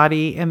her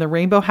body, and the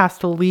rainbow has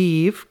to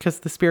leave because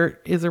the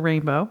spirit is a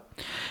rainbow,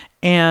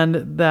 and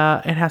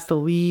it has to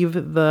leave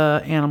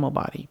the animal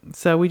body.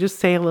 So we just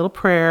say a little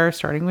prayer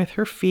starting with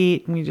her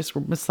feet, and we just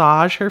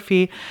massage her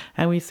feet,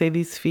 and we say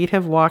these feet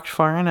have walked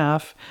far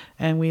enough,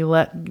 and we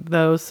let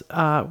those,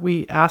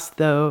 we ask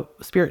the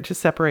spirit to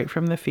separate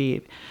from the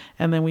feet,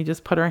 and then we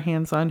just put our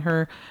hands on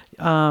her,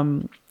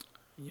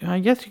 I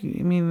guess,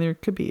 there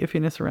could be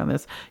iffiness around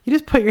this. You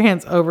just put your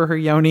hands over her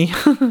yoni,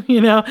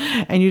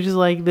 and you just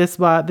like this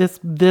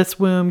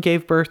womb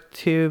gave birth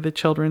to the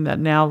children that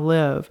now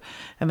live.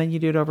 And then you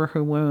do it over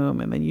her womb,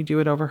 and then you do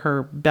it over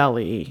her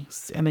belly,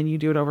 and then you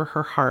do it over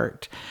her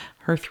heart,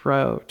 her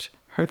throat,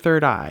 her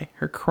third eye,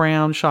 her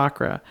crown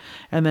chakra.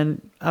 And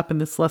then up in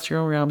the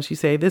celestial realms, you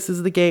say, this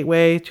is the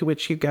gateway to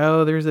which you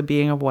go. There's a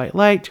being of white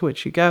light to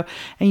which you go.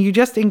 And you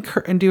just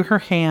and do her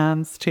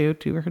hands too,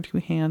 do her two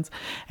hands.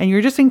 And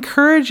you're just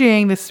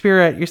encouraging the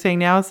spirit. You're saying,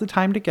 now is the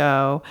time to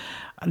go.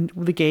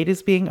 The gate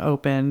is being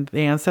opened.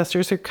 The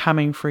ancestors are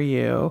coming for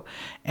you.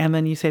 And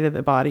then you say to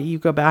the body, you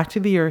go back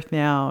to the earth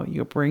now.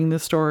 You bring the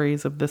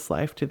stories of this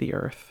life to the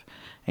earth.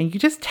 And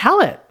you just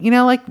tell it,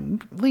 like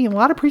a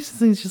lot of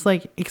priestesses just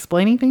like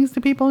explaining things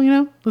to people,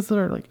 This is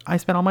like, I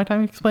spend all my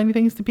time explaining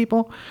things to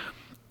people.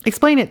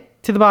 Explain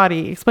it to the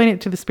body, explain it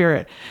to the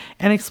spirit,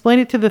 and explain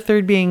it to the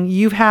third being.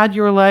 You've had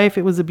your life.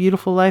 It was a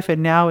beautiful life,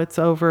 and now it's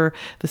over.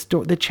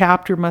 The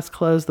chapter must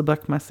close. The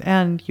book must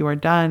end. You are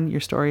done.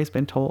 Your story has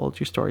been told.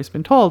 Your story's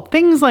been told.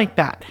 Things like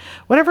that.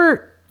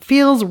 Whatever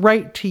feels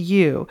right to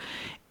you.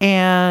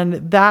 And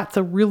that's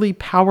a really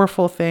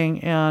powerful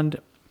thing. And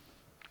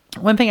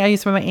one thing I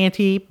used from my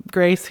Auntie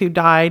Grace, who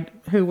died,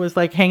 who was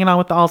like hanging on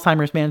with the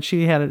Alzheimer's, man.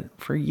 She had it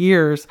for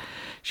years.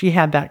 She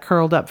had that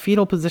curled up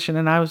fetal position.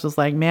 And I was just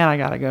like, man, I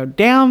got to go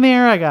down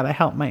there. I got to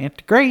help my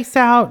Aunt Grace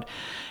out.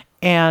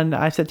 And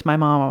I said to my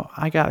mom,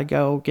 I got to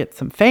go get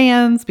some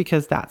fans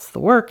because that's the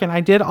work. And I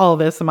did all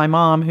this. And my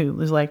mom, who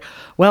was like,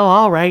 well,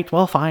 all right,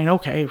 well, fine.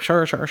 Okay,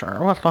 sure.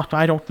 Well,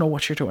 I don't know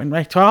what you're doing.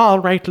 Right. So, all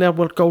right,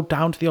 we'll go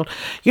down to the old,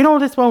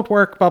 this won't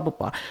work, blah, blah,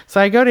 blah. So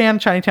I go down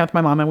to Chinatown with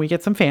my mom and we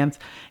get some fans.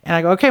 And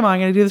I go, okay, Mom,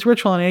 I'm going to do this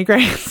ritual on Auntie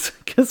Grace.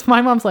 Because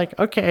my mom's like,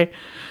 okay,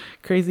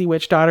 crazy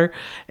witch daughter.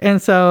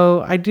 And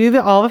so I do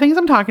all the things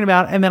I'm talking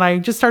about. And then I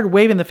just started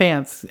waving the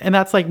fans. And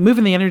that's like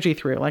moving the energy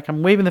through. Like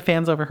I'm waving the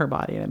fans over her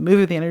body and I'm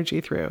moving the energy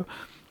through.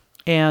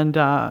 And,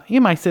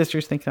 my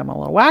sisters think I'm a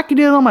little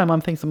wackadoodle. My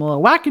mom thinks I'm a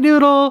little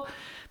wackadoodle.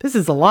 This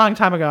is a long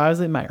time ago. I was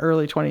in my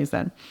early 20s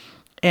then.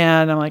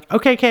 And I'm like,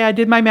 okay, I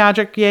did my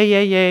magic.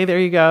 Yay. There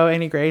you go,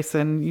 Auntie Grace.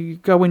 And you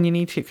go when you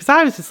need to. Because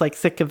I was just like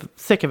sick of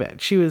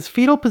it. She was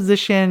fetal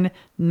position,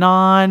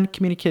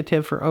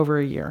 non-communicative for over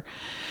a year.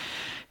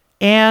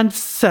 And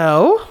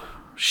so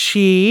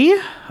she,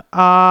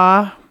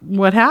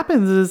 what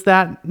happens is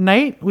that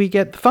night we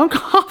get the phone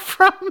call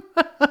from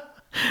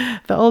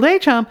the old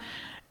age home.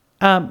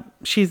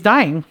 She's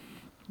dying.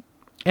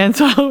 And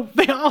so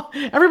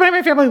everybody in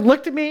my family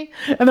looked at me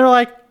and they're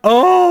like,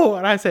 oh,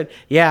 and I said,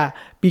 yeah,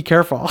 be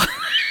careful.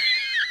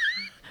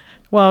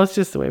 Well, it's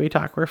just the way we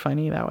talk. We're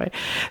funny that way.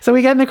 So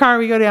we get in the car,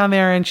 we go down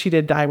there, and she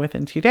did die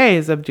within 2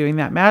 days of doing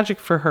that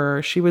magic for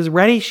her. She was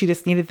ready. She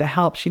just needed the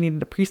help. She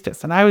needed a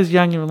priestess. And I was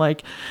young and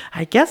like,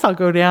 I guess I'll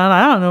go down.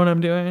 I don't know what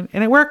I'm doing.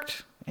 And it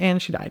worked. And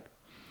she died.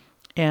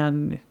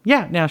 And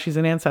yeah, now she's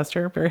an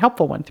ancestor, very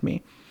helpful one to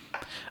me.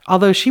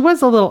 Although she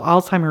was a little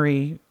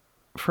Alzheimer-y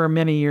for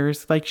many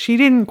years. Like she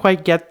didn't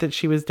quite get that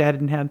she was dead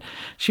and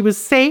she was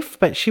safe,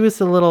 but she was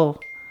a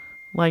little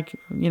like,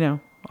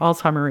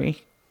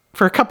 Alzheimer-y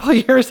for a couple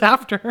of years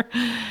after.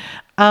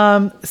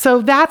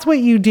 So that's what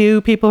you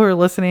do, people who are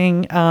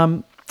listening.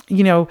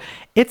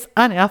 It's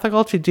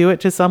unethical to do it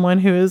to someone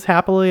who is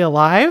happily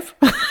alive.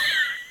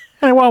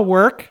 And it won't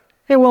work.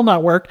 It will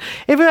not work.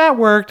 If that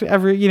worked, it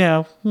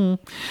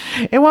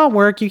won't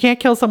work. You can't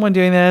kill someone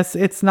doing this.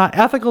 It's not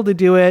ethical to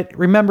do it.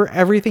 Remember,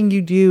 everything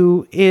you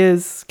do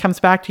comes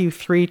back to you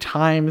 3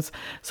 times.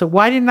 So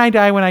why didn't I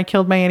die when I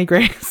killed my Auntie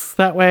Grace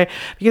that way?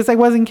 Because I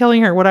wasn't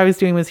killing her. What I was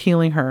doing was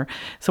healing her.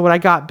 So what I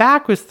got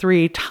back was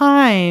 3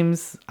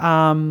 times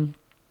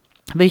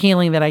the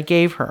healing that I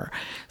gave her.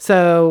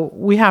 So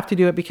we have to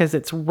do it because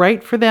it's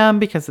right for them,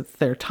 because it's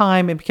their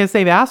time, and because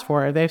they've asked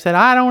for it. They've said,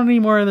 I don't want any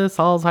more of this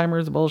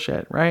Alzheimer's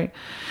bullshit, right?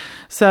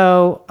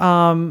 So,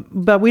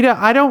 but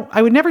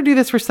I would never do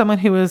this for someone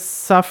who is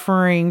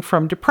suffering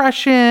from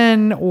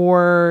depression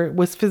or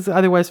was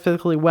otherwise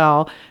physically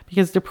well,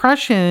 because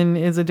depression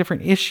is a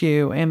different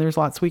issue and there's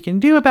lots we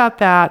can do about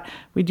that.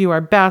 We do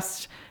our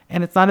best,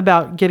 and it's not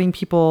about getting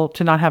people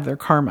to not have their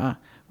karma.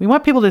 We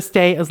want people to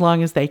stay as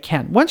long as they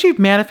can. Once you've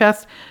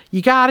manifest,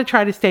 you got to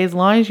try to stay as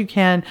long as you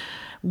can,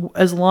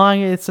 as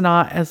long as it's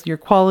not as your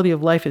quality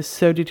of life is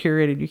so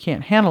deteriorated you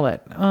can't handle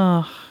it.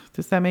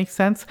 Does that make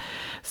sense?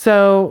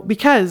 So,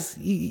 because,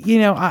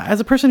 as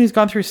a person who's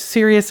gone through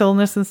serious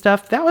illness and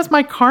stuff, that was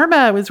my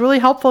karma. It was really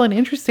helpful and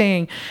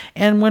interesting.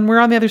 And when we're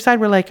on the other side,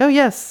 we're like, oh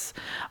yes,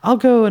 I'll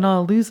go and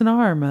I'll lose an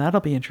arm.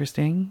 That'll be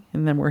interesting.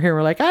 And then we're here,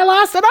 we're like, I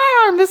lost an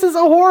arm. This is a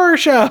horror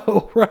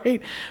show,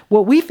 right?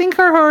 What we think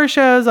are horror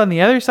shows, on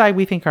the other side,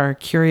 we think are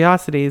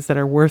curiosities that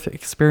are worth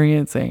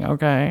experiencing,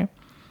 okay?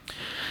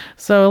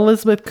 So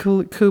Elizabeth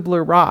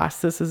Kubler-Ross,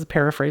 this is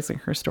paraphrasing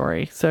her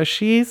story. So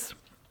she's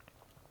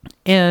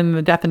in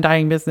the death and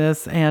dying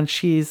business, and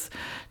she's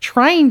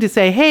trying to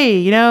say,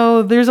 hey,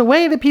 there's a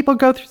way that people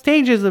go through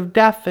stages of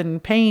death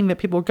and pain that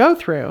people go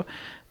through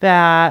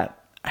that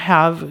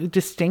have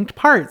distinct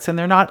parts, and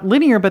they're not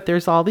linear, but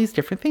there's all these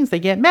different things. They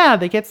get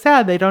mad, they get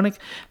sad, they don't,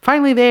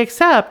 finally they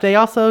accept, they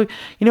also,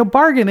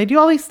 bargain, they do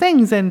all these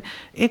things. And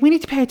we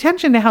need to pay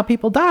attention to how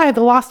people die,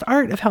 the lost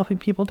art of helping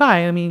people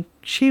die. I mean,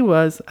 she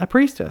was a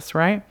priestess,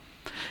 right?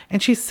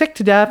 And she's sick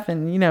to death,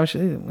 and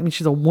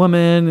she's a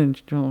woman,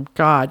 and oh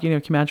God, can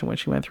you imagine what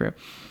she went through?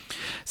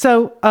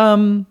 So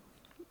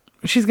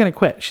she's going to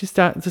quit. She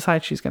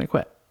decides she's going to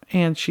quit,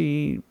 and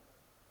she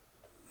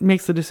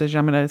makes the decision,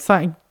 I'm going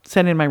to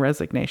send in my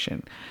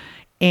resignation.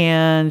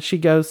 And she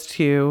goes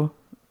to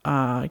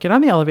get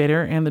on the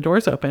elevator, and the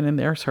door's open, and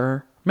there's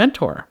her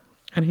mentor,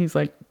 and he's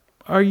like,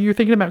 "Are you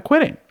thinking about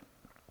quitting?"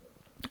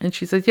 And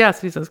she says,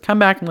 yes. He says, come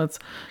back and let's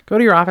go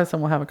to your office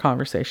and we'll have a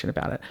conversation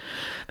about it.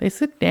 They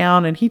sit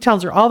down, and he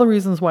tells her all the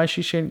reasons why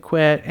she shouldn't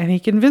quit, and he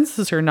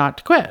convinces her not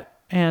to quit.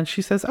 And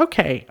she says,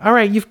 okay, all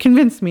right, you've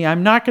convinced me.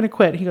 I'm not going to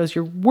quit. He goes,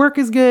 your work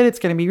is good. It's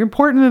going to be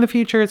important in the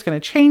future. It's going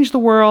to change the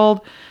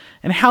world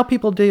and how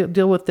people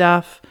deal with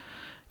death.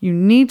 You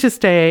need to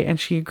stay. And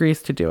she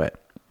agrees to do it.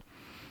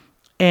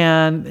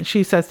 And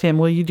she says to him,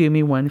 will you do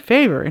me one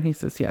favor? And he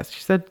says, yes.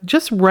 She said,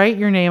 just write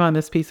your name on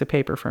this piece of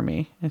paper for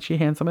me. And she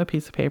hands him a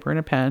piece of paper and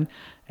a pen.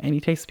 And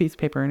he takes a piece of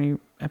paper and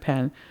a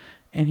pen.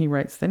 And he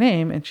writes the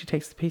name. And she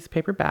takes the piece of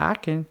paper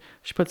back and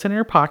she puts it in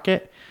her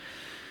pocket.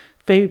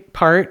 They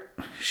part.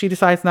 She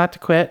decides not to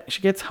quit.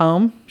 She gets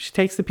home. She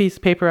takes the piece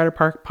of paper out of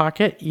her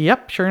pocket.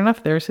 Yep, sure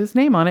enough, there's his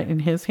name on it in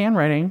his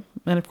handwriting.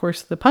 And of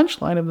course, the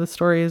punchline of the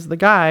story is the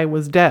guy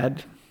was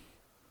dead.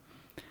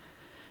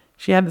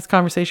 She had this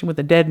conversation with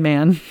a dead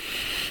man.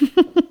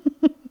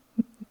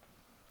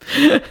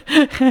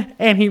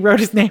 And he wrote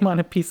his name on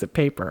a piece of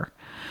paper.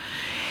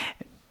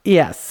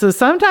 Yes. So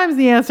sometimes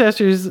the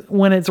ancestors,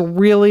 when it's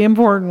really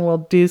important, will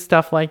do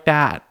stuff like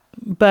that.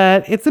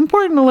 But it's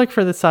important to look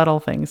for the subtle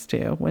things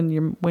too. When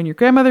your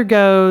grandmother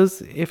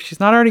goes, if she's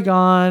not already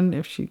gone,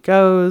 if she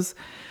goes,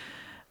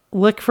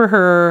 look for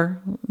her,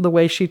 the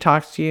way she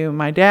talks to you.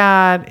 My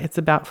dad, it's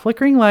about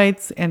flickering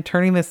lights and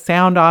turning the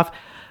sound off.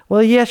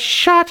 Will you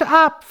shut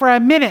up for a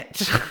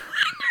minute?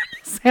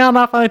 Sound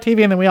off on the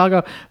TV, and then we all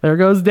go, there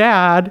goes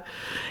Dad.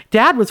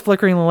 Dad was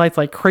flickering the lights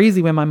like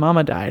crazy when my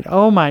mama died.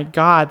 Oh my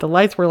God. The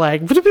lights were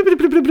like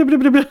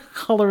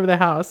all over the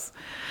house.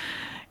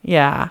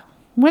 Yeah.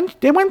 When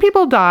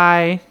people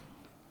die,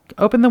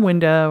 open the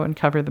window and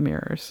cover the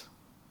mirrors.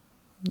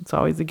 It's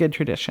always a good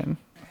tradition.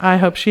 I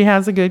hope she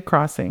has a good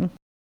crossing.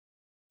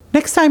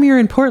 Next time you're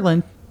in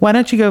Portland, why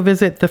don't you go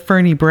visit the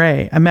Fernie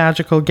Bray, a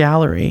magical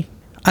gallery?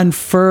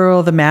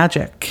 Unfurl the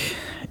magic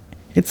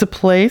It's a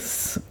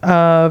place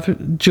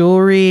of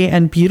jewelry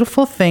and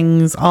beautiful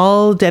things,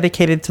 all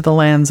dedicated to the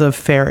lands of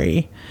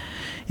fairy.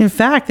 In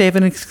fact, they have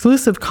an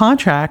exclusive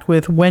contract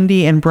with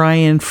Wendy and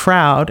Brian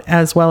Froud,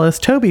 as well as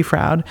Toby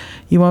Froud.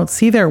 You won't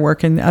see their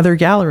work in other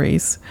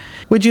galleries.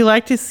 Would you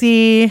like to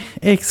see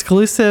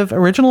exclusive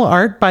original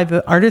art by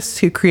the artists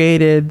who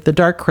created The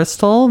Dark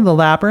Crystal, The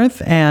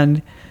Labyrinth,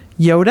 and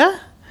Yoda?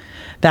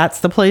 That's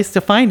the place to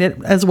find it,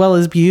 as well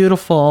as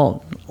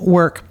beautiful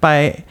work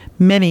by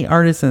many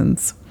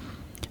artisans.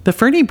 The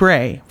Fernie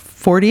Bray,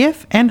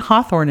 40th and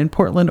Hawthorne in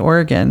Portland,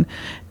 Oregon,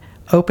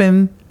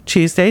 open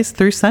Tuesdays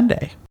through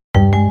Sunday.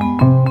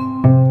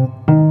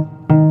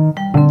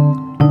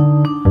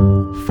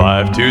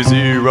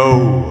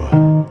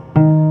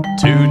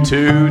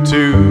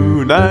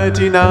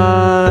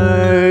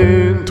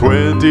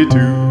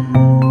 520-222-99-22.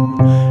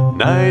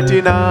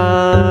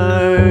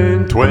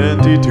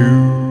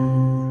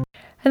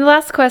 And the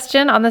last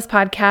question on this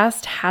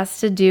podcast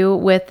has to do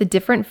with the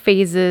different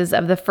phases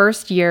of the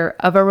first year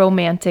of a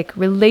romantic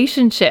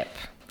relationship.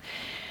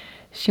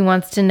 She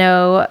wants to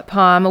know,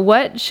 Pom,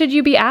 what should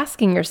you be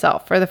asking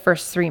yourself for the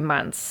first 3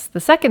 months, the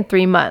second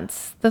 3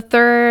 months, the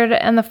third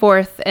and the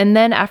fourth, and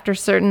then after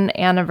certain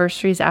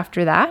anniversaries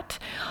after that?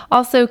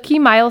 Also, key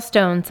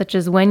milestones such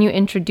as when you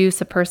introduce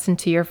a person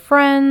to your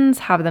friends,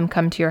 have them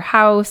come to your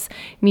house,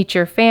 meet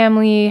your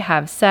family,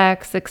 have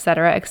sex,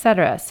 etc.,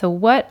 etc. So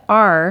what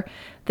are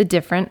the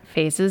different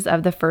phases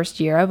of the first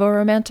year of a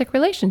romantic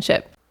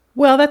relationship?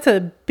 Well, that's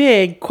a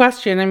big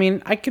question. I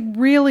mean, I could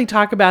really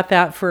talk about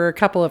that for a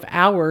couple of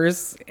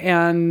hours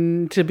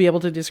and to be able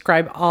to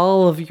describe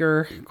all of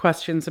your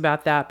questions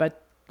about that.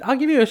 But I'll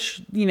give you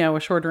a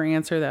shorter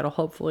answer that'll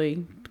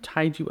hopefully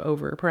tide you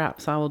over.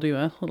 Perhaps I will do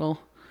a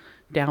little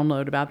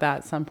download about that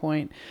at some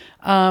point.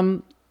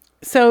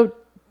 So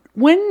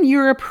when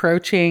you're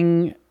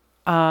approaching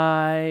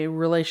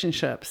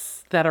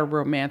relationships that are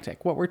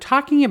romantic, what we're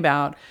talking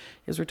about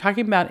is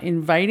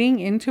inviting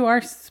into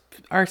our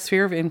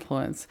sphere of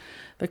influence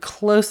the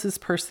closest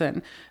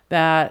person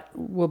that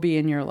will be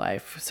in your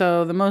life.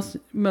 So the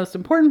most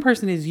important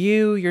person is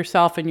you,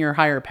 yourself, and your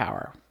higher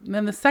power. And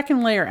then the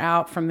second layer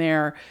out from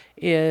there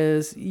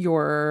is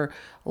your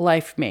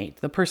life mate,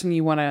 the person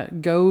you want to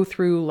go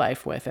through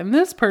life with. And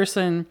this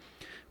person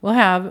will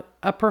have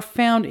a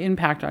profound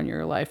impact on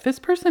your life. This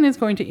person is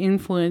going to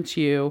influence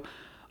you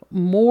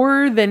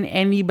more than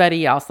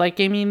anybody else. Like,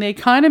 I mean, they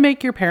kind of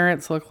make your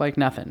parents look like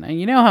nothing. And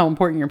you know how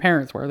important your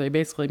parents were. They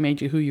basically made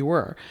you who you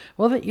were.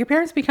 Well, your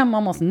parents become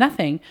almost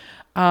nothing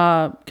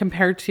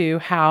compared to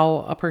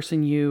how a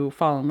person you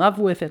fall in love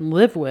with and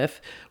live with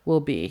will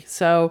be.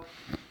 So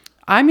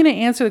I'm going to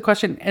answer the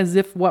question as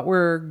if what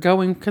we're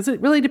going, because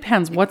it really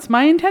depends. What's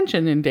my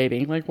intention in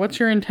dating? Like, what's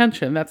your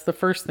intention? That's the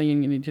first thing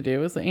you need to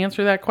do, is to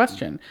answer that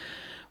question.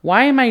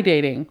 Why am I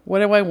dating? What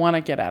do I want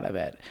to get out of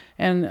it?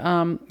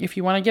 And if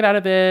you want to get out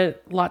of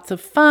it lots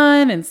of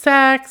fun and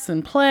sex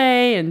and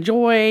play and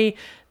joy,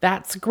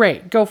 that's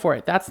great. Go for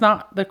it. That's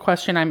not the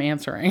question I'm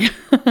answering.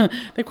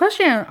 The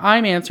question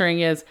I'm answering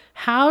is,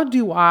 how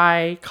do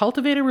I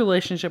cultivate a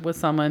relationship with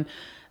someone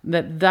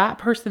that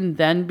person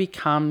then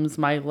becomes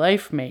my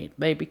life mate?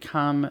 They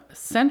become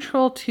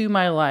central to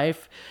my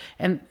life,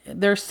 and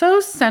they're so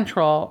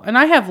central. And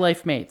I have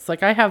life mates.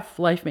 Like, I have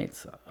life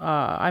mates.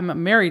 I'm a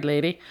married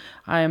lady.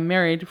 I am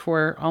married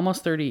for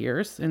almost 30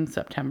 years in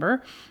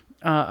September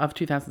of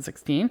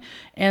 2016.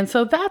 And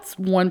so that's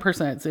one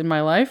person that's in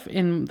my life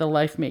in the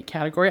life mate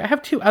category. I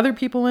have 2 other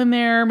people in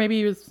there,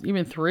 maybe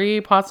even 3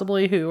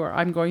 possibly, who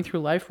I'm going through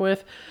life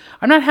with.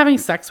 I'm not having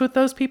sex with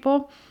those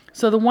people.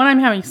 So the one I'm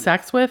having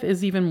sex with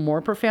is even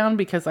more profound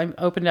because I've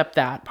opened up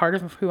that part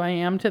of who I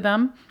am to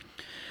them.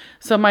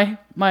 So my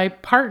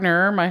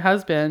partner, my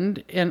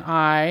husband, and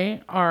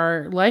I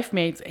are life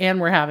mates, and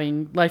we're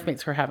having life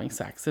mates for having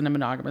sex in a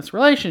monogamous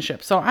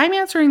relationship. So I'm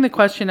answering the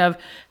question of,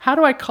 how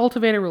do I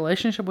cultivate a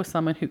relationship with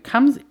someone who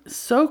comes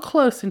so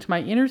close into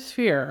my inner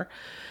sphere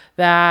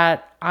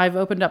that I've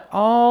opened up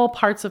all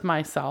parts of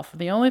myself.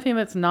 The only thing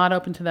that's not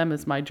open to them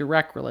is my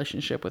direct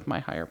relationship with my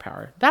higher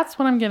power. That's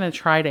what I'm going to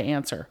try to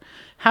answer.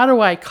 How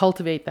do I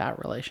cultivate that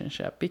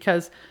relationship?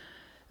 Because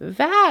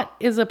that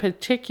is a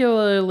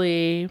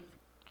particularly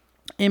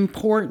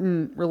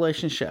important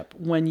relationship.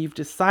 When you've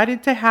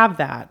decided to have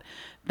that,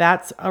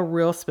 that's a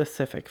real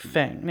specific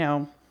thing.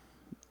 Now,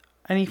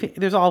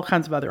 there's all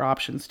kinds of other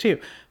options too,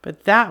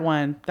 but that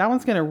one's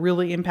going to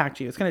really impact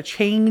you. It's going to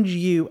change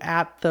you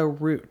at the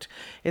root.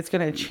 It's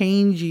going to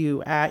change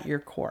you at your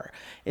core.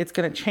 It's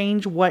going to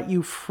change what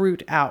you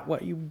fruit out,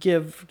 what you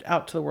give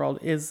out to the world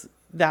is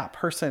that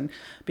person,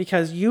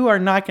 because you are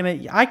not going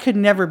to, I could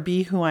never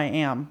be who I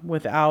am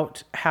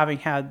without having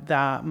had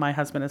my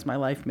husband as my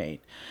life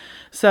mate.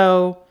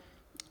 So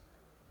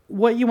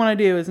what you want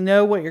to do is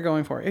know what you're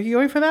going for. If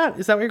you're going for that,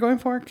 is that what you're going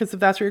for? Because if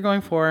that's what you're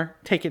going for,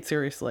 take it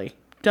seriously.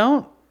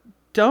 Don't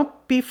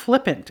be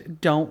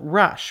flippant. Don't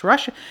rush.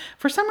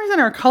 For some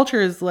reason, our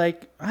culture is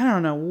like, I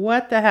don't know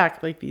what the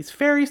heck, like these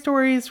fairy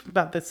stories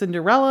about the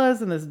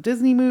Cinderellas and this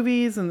Disney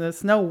movies and the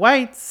Snow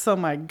Whites. Oh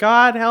my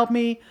God, help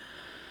me.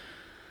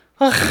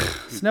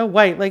 Snow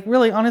White, like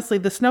really, honestly,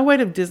 the Snow White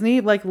of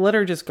Disney, like let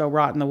her just go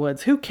rot in the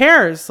woods. Who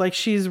cares? Like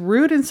she's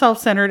rude and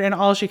self-centered and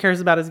all she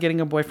cares about is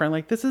getting a boyfriend.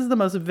 Like this is the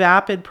most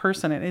vapid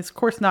person. And it's of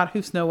course not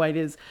who Snow White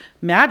is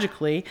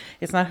magically.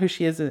 It's not who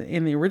she is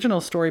in the original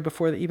story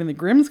before even the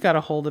Grimms got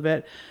a hold of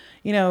it.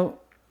 You know,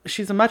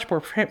 she's a much more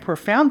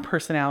profound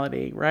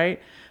personality,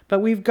 right? But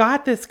we've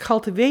got this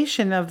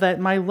cultivation of that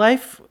my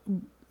life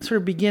sort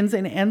of begins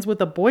and ends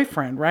with a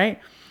boyfriend, right?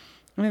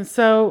 And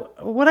so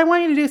what I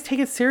want you to do is take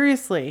it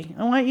seriously.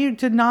 I want you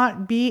to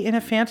not be in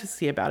a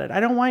fantasy about it. I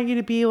don't want you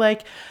to be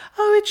like,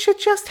 oh, it should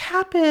just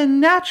happen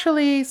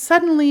naturally,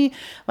 suddenly,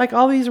 like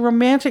all these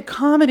romantic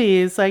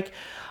comedies. Like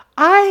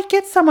I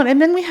get someone,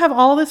 and then we have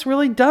all this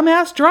really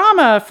dumbass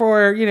drama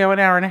for, you know, an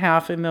hour and a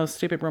half in those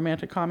stupid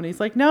romantic comedies.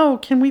 Like, no,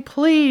 can we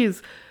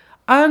please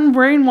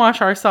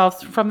unbrainwash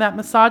ourselves from that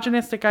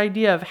misogynistic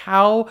idea of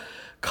how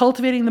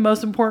cultivating the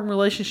most important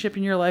relationship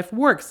in your life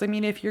works? I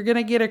mean, if you're going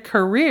to get a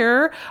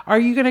career, are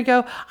you going to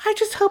go, I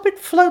just hope it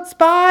floats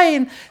by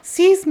and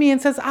sees me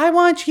and says, I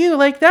want you?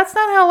 Like, that's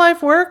not how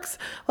life works.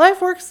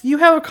 Life works. You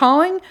have a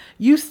calling,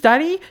 you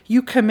study,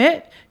 you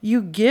commit,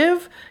 you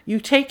give, you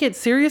take it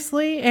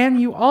seriously, and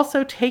you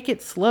also take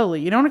it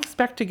slowly. You don't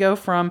expect to go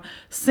from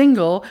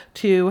single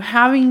to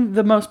having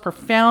the most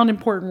profound,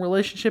 important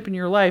relationship in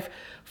your life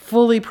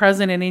fully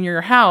present and in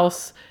your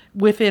house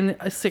within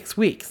 6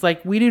 weeks.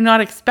 Like, we do not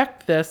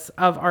expect this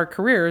of our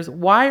careers.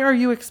 Why are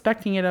you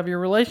expecting it of your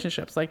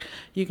relationships? Like,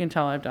 you can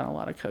tell I've done a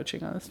lot of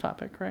coaching on this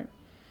topic, right?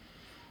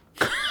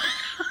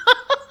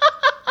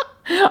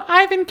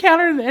 I've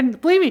encountered, and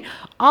believe me,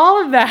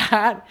 all of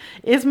that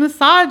is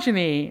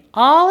misogyny.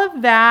 All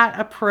of that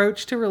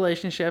approach to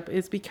relationship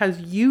is because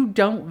you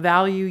don't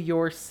value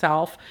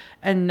yourself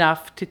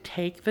enough to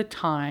take the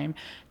time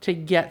to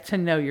get to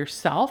know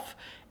yourself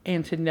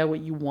and to know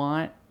what you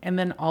want, and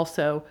then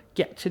also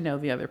get to know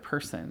the other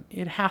person.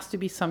 It has to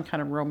be some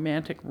kind of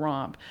romantic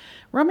romp.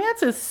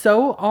 Romance is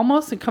so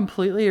almost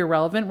completely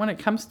irrelevant when it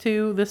comes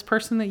to this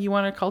person that you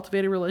want to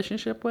cultivate a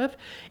relationship with.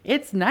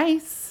 It's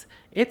nice.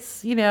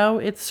 It's, you know,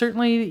 it's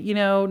certainly, you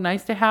know,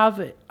 nice to have,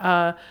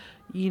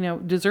 you know,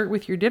 dessert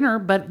with your dinner,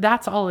 but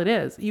that's all it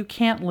is. You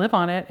can't live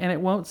on it, and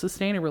it won't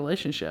sustain a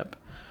relationship.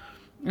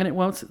 And it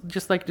won't,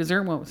 just like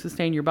dessert won't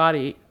sustain your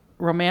body,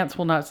 romance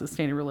will not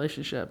sustain a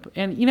relationship.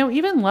 And, you know,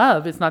 even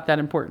love is not that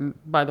important,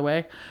 by the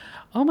way.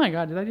 Oh my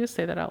God, did I just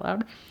say that out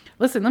loud?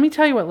 Listen, let me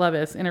tell you what love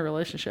is in a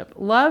relationship.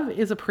 Love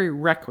is a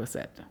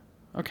prerequisite,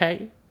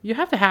 okay? You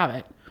have to have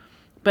it,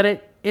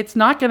 but it's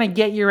not going to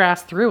get your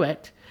ass through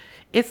it.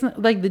 It's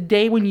like the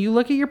day when you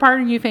look at your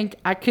partner and you think,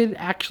 I could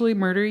actually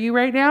murder you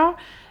right now.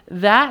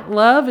 That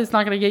love is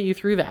not going to get you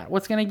through that.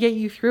 What's going to get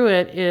you through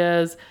it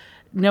is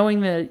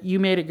knowing that you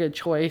made a good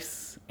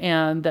choice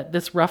and that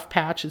this rough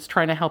patch is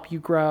trying to help you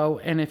grow.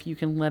 And if you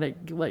can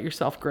let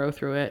yourself grow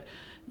through it,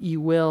 you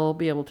will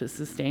be able to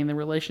sustain the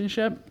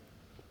relationship.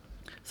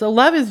 So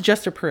love is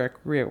just a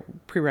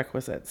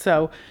prerequisite.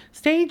 So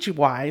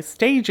stage-wise,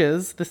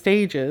 the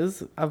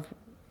stages of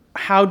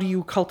how do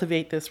you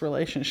cultivate this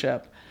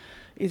relationship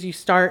is you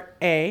start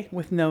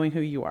with knowing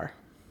who you are.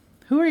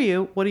 Who are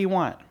you? What do you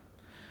want?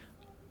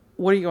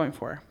 What are you going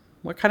for?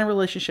 What kind of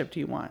relationship do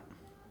you want?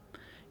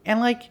 And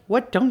like,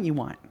 what don't you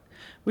want?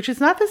 Which is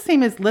not the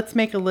same as let's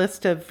make a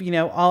list of, you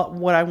know, all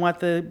what I want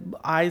the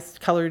eyes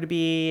color to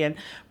be and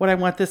what I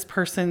want this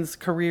person's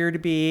career to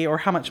be or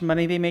how much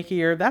money they make a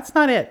year. That's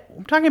not it.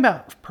 I'm talking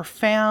about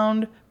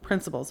profound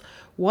principles.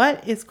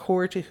 What is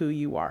core to who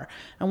you are?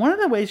 And one of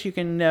the ways you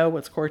can know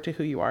what's core to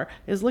who you are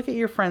is look at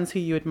your friends who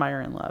you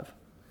admire and love.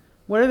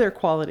 What are their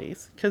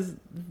qualities? Because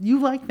you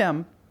like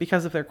them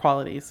because of their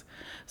qualities.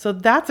 So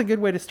that's a good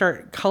way to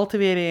start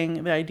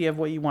cultivating the idea of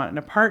what you want in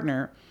a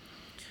partner.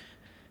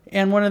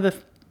 And one of the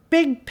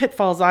big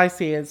pitfalls I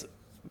see is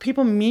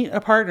people meet a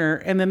partner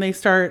and then they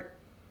start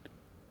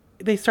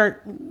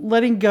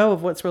letting go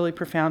of what's really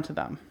profound to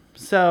them.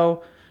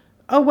 So,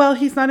 oh, well,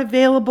 he's not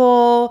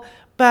available,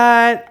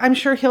 but I'm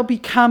sure he'll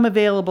become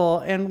available.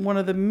 And one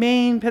of the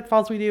main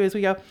pitfalls we do is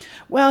we go,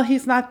 well,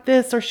 he's not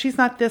this or she's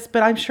not this,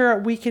 but I'm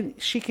sure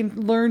she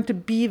can learn to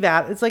be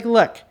that. It's like,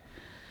 look,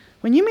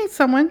 when you meet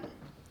someone,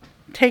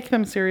 take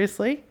them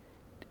seriously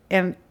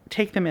and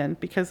take them in,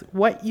 because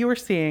what you are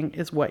seeing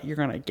is what you're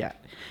going to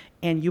get.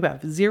 And you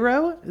have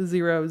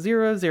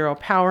 0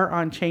 power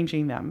on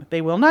changing them.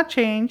 They will not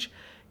change.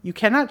 You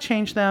cannot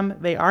change them.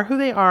 They are who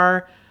they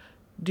are.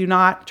 Do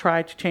not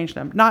try to change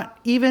them. Not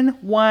even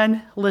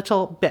one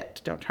little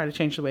bit. Don't try to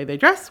change the way they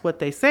dress, what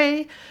they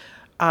say,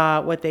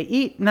 what they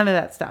eat, none of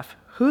that stuff.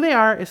 Who they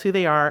are is who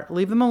they are.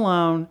 Leave them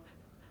alone.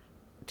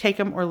 Take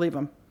them or leave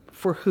them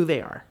for who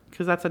they are,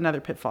 because that's another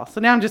pitfall. So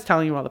now I'm just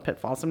telling you all the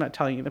pitfalls. I'm not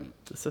telling you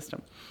the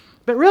system.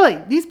 But really,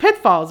 these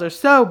pitfalls are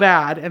so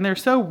bad, and they're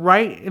so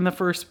right in the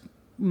first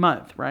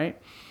month, right?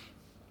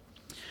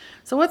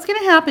 So what's going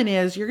to happen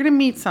is you're going to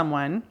meet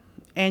someone,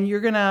 and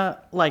you're going to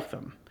like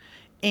them.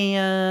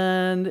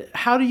 And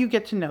how do you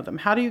get to know them?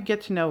 How do you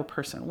get to know a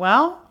person?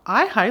 Well,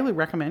 I highly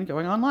recommend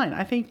going online.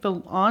 I think the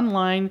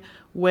online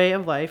way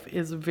of life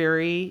is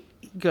very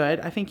good.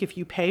 I think if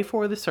you pay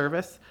for the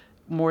service,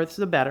 more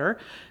the better,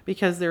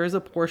 because there is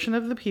a portion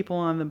of the people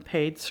on the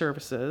paid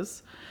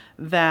services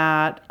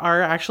that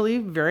are actually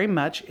very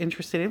much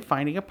interested in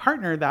finding a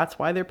partner. That's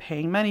why they're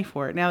paying money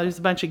for it. Now, there's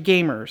a bunch of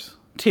gamers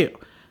too.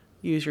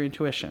 Use your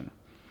intuition.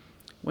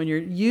 When you're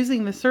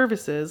using the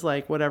services,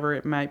 like whatever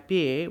it might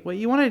be, what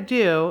you want to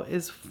do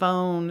is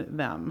phone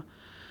them.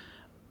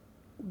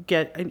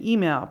 Get an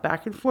email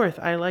back and forth.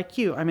 I like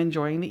you. I'm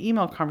enjoying the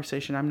email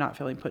conversation. I'm not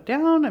feeling put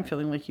down. I'm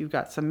feeling like you've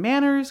got some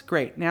manners.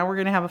 Great. Now we're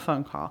going to have a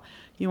phone call.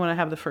 You want to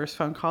have the first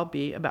phone call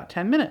be about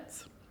 10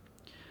 minutes.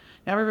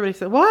 Now everybody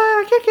said, "What?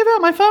 I can't give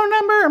out my phone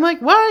number." I'm like,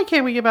 "Why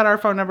can't we give out our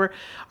phone number?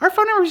 Our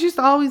phone numbers used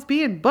to always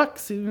be in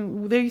books.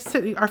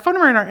 Our phone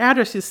number and our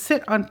address used to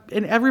sit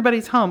in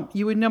everybody's home.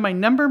 You would know my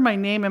number, my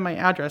name, and my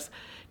address.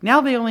 Now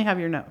they only have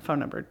your phone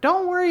number.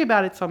 Don't worry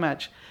about it so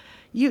much.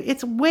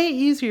 It's way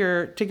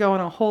easier to go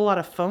on a whole lot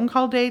of phone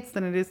call dates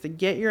than it is to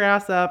get your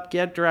ass up,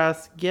 get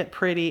dressed, get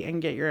pretty,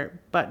 and get your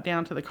butt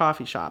down to the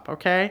coffee shop,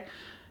 okay?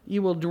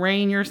 You will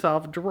drain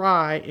yourself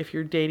dry if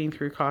you're dating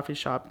through coffee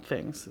shop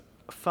things.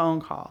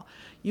 Phone call.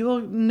 You will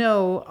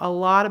know a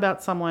lot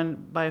about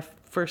someone by a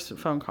first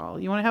phone call.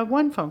 You want to have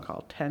one phone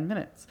call, 10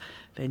 minutes.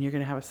 Then you're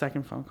going to have a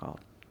second phone call.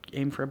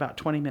 Aim for about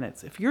 20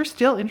 minutes. If you're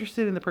still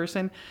interested in the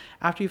person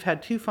after you've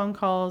had 2 phone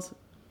calls,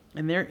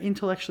 and they're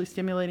intellectually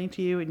stimulating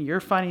to you and you're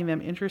finding them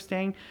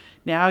interesting,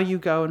 now you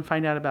go and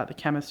find out about the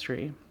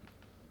chemistry.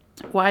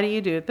 Why do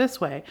you do it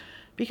this way?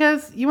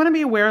 Because you want to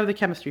be aware of the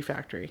chemistry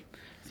factory.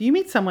 So you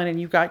meet someone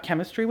and you've got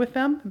chemistry with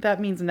them,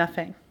 that means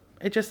nothing.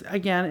 It just,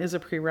 again, is a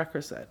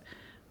prerequisite.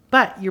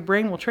 But your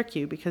brain will trick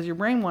you because your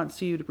brain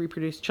wants you to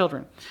reproduce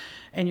children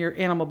and your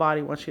animal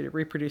body wants you to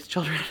reproduce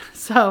children.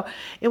 So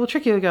it will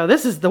trick you to go,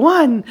 "This is the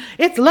one.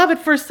 It's love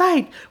at first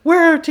sight.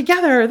 We're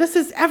together. This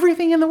is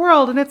everything in the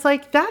world." And it's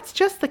like, that's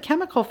just the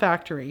chemical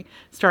factory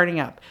starting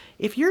up.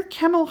 If your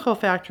chemical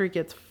factory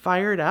gets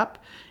fired up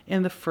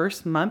in the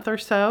first month or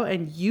so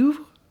and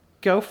you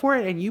go for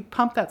it and you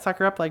pump that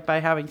sucker up, like by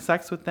having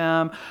sex with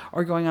them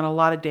or going on a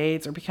lot of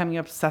dates or becoming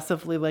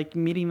obsessively like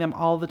meeting them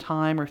all the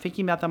time or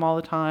thinking about them all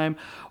the time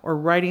or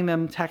writing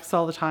them texts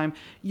all the time,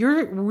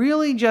 you're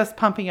really just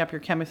pumping up your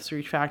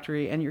chemistry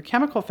factory. And your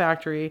chemical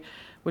factory,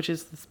 which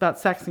is about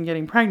sex and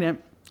getting pregnant,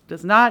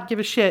 does not give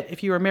a shit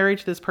if you are married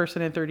to this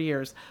person in 30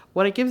 years.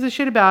 What it gives a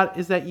shit about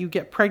is that you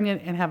get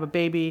pregnant and have a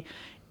baby,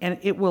 and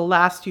it will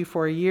last you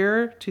for 1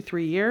 year to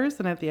 3 years.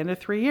 And at the end of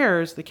 3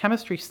 years, the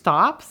chemistry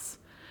stops.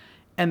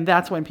 And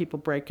that's when people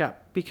break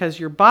up, because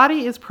your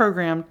body is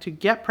programmed to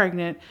get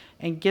pregnant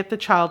and get the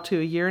child to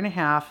 1.5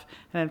 years.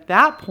 And at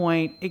that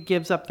point, it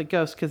gives up the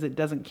ghost because it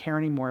doesn't care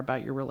anymore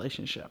about your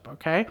relationship.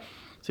 Okay.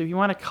 So if you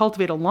want to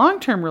cultivate a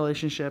long-term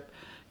relationship,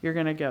 you're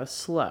going to go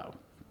slow.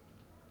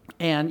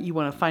 And you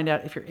want to find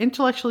out if you're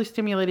intellectually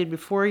stimulated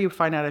before you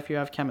find out if you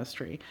have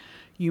chemistry.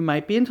 You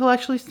might be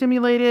intellectually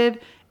stimulated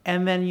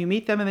and then you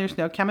meet them and there's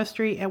no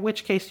chemistry, at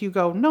which case you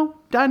go, "No,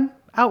 done,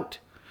 out."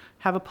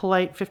 Have a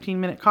polite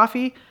 15-minute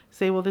coffee.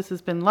 Say, "Well, this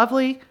has been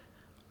lovely.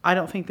 I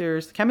don't think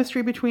there's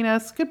chemistry between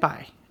us.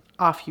 Goodbye."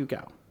 Off you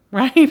go,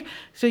 right?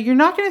 So you're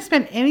not going to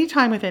spend any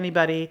time with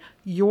anybody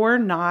you're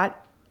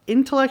not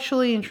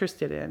intellectually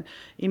interested in,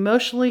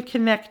 emotionally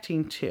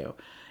connecting to,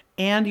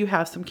 and you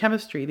have some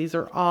chemistry. These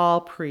are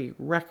all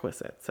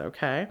prerequisites,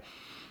 okay?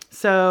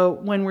 So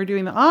when we're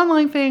doing the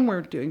online thing,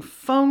 we're doing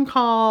phone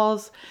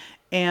calls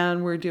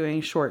and we're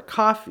doing short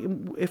coffee.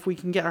 If we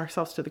can get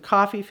ourselves to the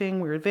coffee thing,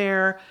 we're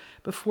there.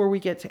 Before we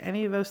get to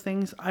any of those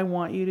things, I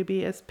want you to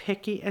be as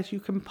picky as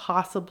you can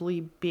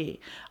possibly be.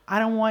 I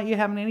don't want you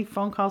having any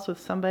phone calls with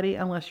somebody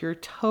unless you're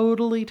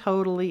totally,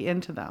 totally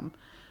into them.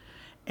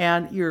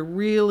 And you're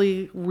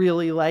really,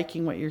 really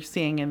liking what you're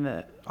seeing in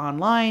the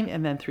online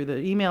and then through the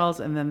emails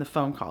and then the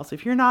phone calls.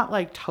 If you're not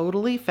like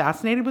totally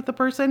fascinated with the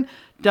person,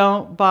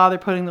 don't bother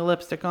putting the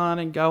lipstick on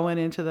and going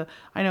into the,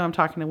 I know I'm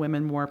talking to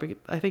women more, but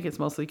I think it's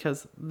mostly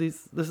because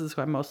this is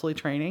who I'm mostly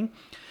training.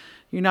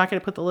 You're not going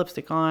to put the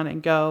lipstick on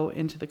and go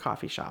into the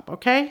coffee shop,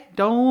 okay?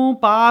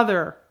 Don't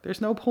bother. There's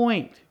no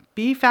point.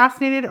 Be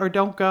fascinated or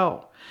don't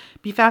go.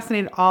 Be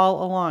fascinated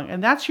all along.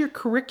 And that's your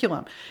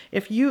curriculum.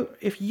 If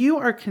you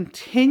are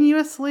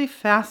continuously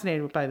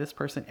fascinated by this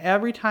person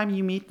every time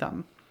you meet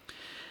them,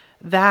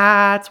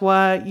 that's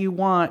what you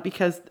want,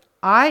 because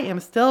I am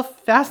still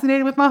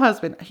fascinated with my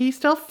husband. He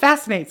still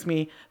fascinates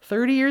me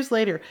 30 years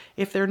later.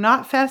 If they're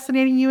not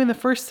fascinating you in the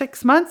first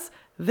 6 months,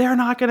 they're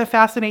not going to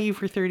fascinate you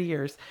for 30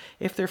 years.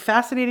 If they're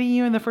fascinating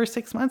you in the first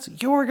 6 months,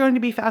 you're going to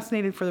be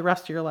fascinated for the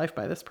rest of your life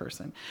by this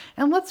person.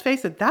 And let's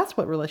face it, that's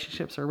what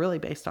relationships are really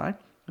based on.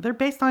 They're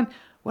based on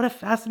what a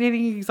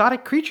fascinating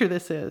exotic creature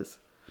this is.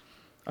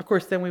 Of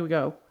course, then we would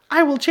go,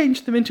 "I will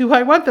change them into who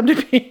I want them to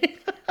be."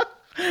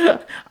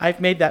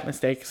 I've made that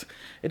mistake.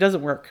 It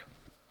doesn't work.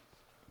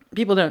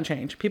 People don't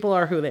change. People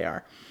are who they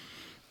are.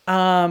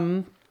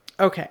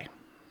 Okay.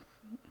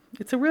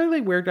 It's a really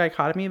weird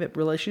dichotomy that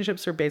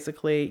relationships are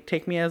basically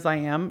take me as I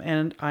am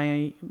and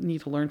I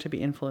need to learn to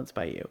be influenced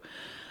by you.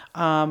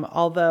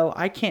 Although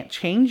I can't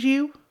change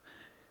you,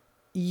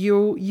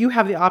 you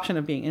have the option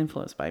of being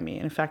influenced by me.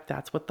 And in fact,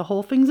 that's what the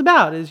whole thing's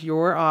about, is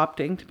you're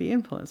opting to be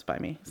influenced by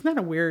me. Isn't that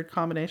a weird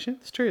combination?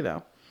 It's true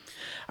though.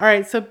 All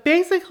right. So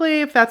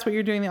basically, if that's what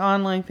you're doing, the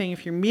online thing,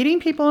 if you're meeting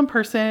people in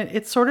person,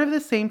 it's sort of the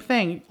same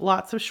thing.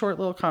 Lots of short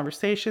little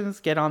conversations,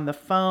 get on the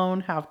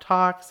phone, have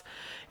talks.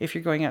 If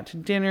you're going out to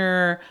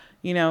dinner,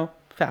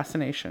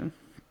 fascination.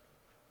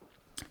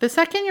 The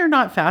second you're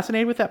not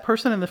fascinated with that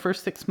person in the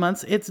first 6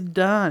 months, it's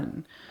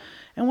done.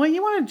 And what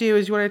you want to do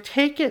is you want to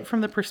take it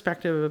from the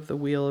perspective of the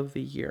wheel of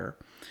the year.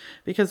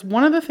 Because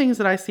one of the things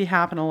that I see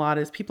happen a lot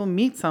is people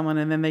meet someone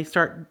and then they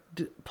start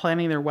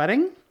planning their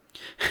wedding.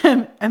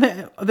 And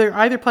they're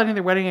either planning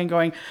their wedding and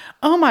going,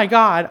 oh my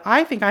God,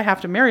 I think I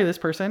have to marry this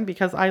person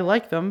because I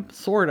like them,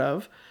 sort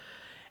of.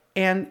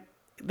 And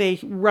they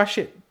rush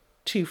it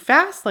too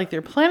fast, like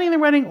they're planning their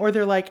wedding, or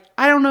they're like,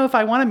 I don't know if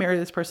I want to marry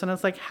this person.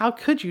 It's like, how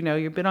could you know?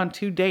 You've been on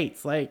 2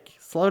 dates, like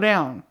slow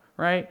down,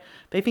 right?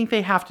 They think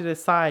they have to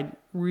decide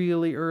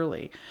really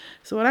early.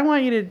 So what I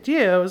want you to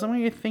do is I want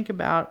you to think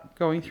about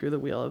going through the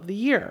wheel of the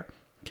year.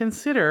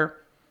 Consider,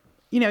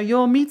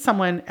 you'll meet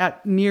someone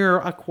at near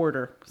a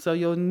quarter. So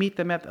you'll meet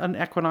them at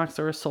an equinox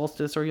or a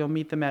solstice, or you'll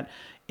meet them at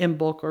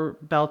Imbolc or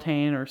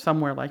Beltane or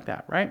somewhere like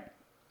that, right?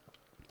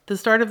 The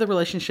start of the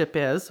relationship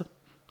is,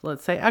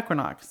 let's say,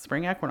 equinox,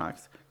 spring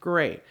equinox.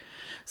 Great.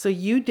 So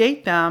you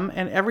date them,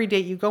 and every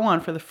date you go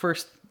on for the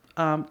first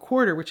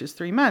quarter, which is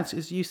 3 months,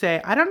 is you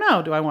say, I don't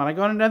know, do I want to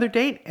go on another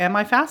date? Am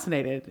I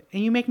fascinated?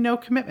 And you make no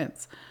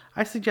commitments.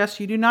 I suggest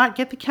you do not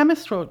get the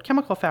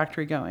chemical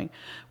factory going,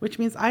 which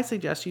means I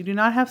suggest you do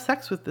not have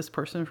sex with this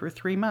person for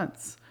 3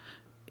 months.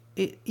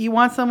 You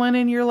want someone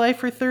in your life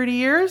for 30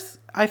 years?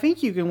 I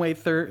think you can wait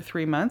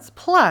 3 months.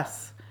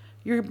 Plus,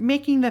 you're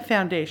making the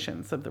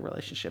foundations of the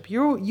relationship.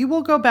 You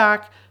will go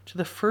back to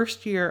the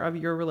first year of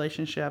your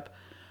relationship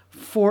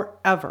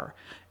forever.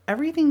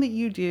 Everything that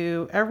you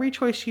do, every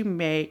choice you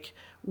make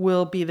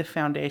will be the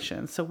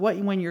foundation. So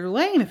when you're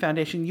laying the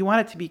foundation, you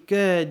want it to be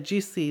good,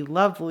 juicy,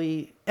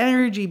 lovely,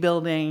 energy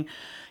building.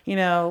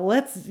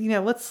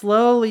 Let's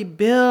slowly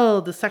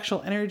build the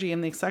sexual energy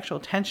and the sexual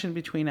tension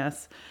between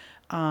us.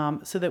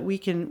 So that we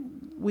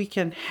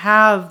can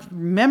have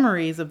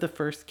memories of the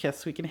first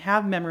kiss. We can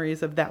have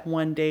memories of that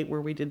one date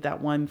where we did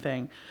that one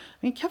thing.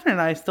 I mean, Kevin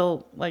and I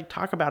still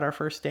talk about our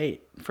first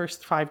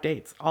 5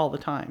 dates all the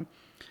time.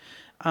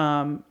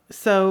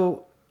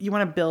 So you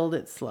want to build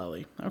it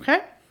slowly. Okay.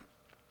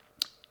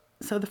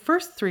 So the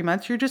first 3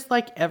 months, you're just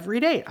like every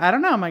date. I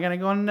don't know. Am I going to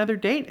go on another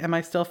date? Am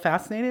I still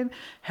fascinated?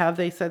 Have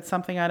they said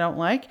something I don't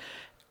like?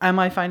 Am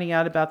I finding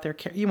out about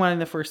you want in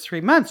the first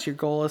 3 months, your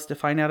goal is to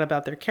find out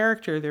about their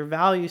character, their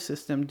value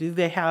system. Do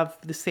they have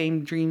the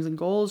same dreams and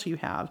goals you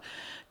have?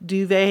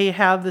 Do they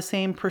have the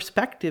same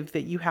perspective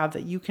that you have,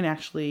 that you can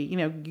actually,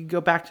 you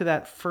go back to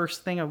that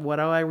first thing of what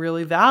do I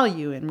really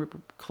value in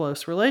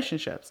close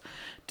relationships?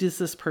 Does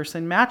this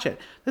person match it?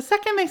 The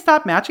second they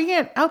stop matching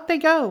it, out they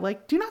go.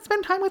 Do not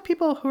spend time with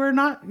people who are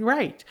not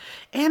right.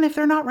 And if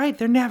they're not right,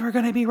 they're never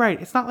going to be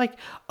right. It's not like,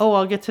 oh,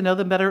 I'll get to know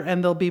them better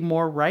and they'll be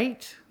more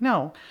right.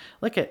 No,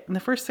 in the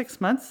first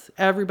 6 months,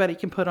 everybody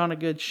can put on a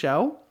good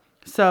show.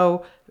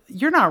 So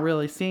you're not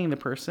really seeing the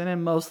person,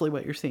 and mostly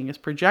what you're seeing is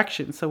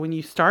projection. So when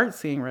you start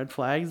seeing red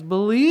flags,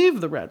 believe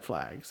the red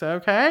flags,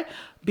 okay?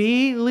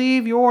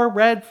 Believe your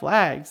red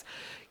flags.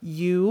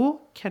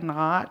 You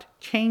cannot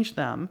change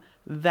them.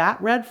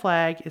 That red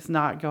flag is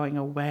not going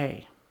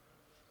away.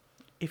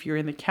 If you're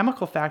in the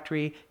chemical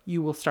factory,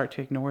 you will start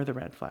to ignore the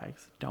red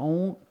flags.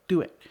 Don't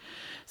do it.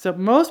 So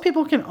most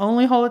people can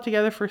only hold it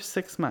together for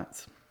 6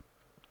 months.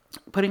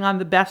 Putting on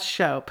the best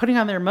show, putting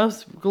on their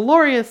most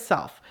glorious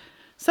self.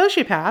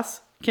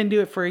 Sociopaths can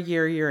do it for a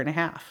year and a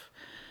half.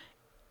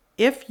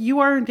 If you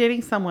are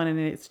dating someone and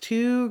it's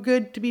too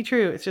good to be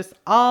true, it's just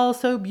all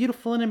so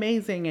beautiful and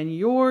amazing, and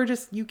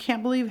you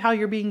can't believe how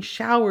you're being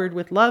showered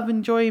with love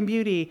and joy and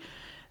beauty,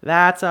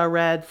 that's a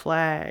red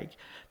flag.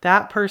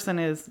 That person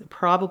is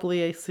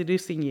probably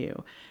seducing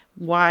you.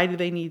 Why do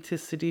they need to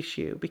seduce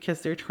you?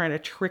 Because they're trying to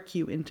trick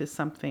you into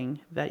something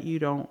that you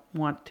don't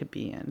want to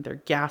be in.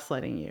 They're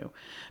gaslighting you.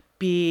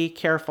 Be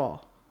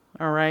careful.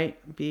 All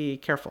right? Be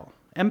careful.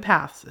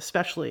 Empaths,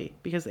 especially,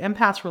 because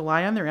empaths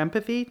rely on their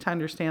empathy to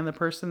understand the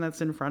person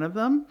that's in front of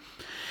them.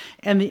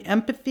 And the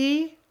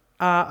empathy,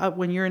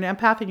 when you're an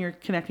empath and you're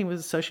connecting with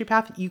a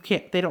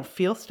sociopath, they don't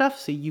feel stuff,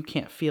 so you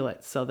can't feel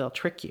it. So they'll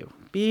trick you.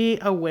 Be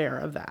aware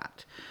of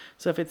that.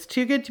 So if it's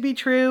too good to be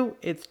true,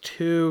 it's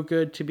too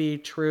good to be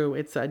true.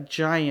 It's a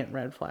giant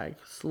red flag.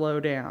 Slow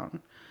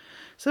down.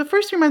 So the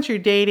first 3 months you're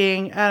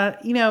dating,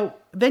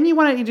 then you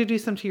want to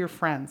introduce them to your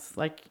friends,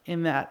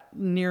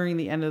 nearing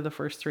the end of the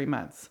first 3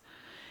 months.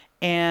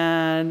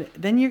 And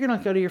then you're going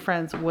to go to your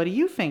friends. What do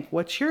you think?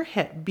 What's your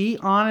hit? Be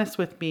honest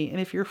with me. And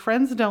if your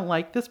friends don't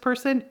like this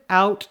person,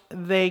 out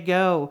they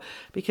go,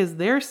 because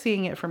they're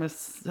seeing it from a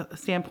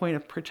standpoint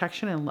of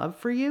protection and love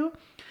for you.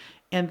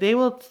 And they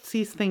will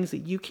see things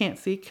that you can't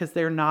see because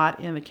they're not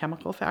in the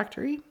chemical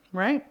factory,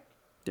 right?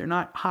 They're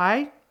not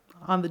high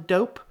on the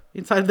dope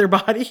inside of their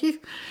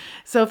body.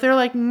 So if they're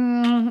like,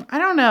 I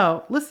don't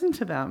know, listen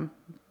to them.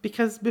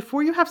 Because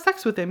before you have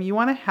sex with them, you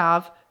want to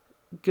have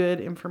good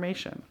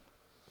information.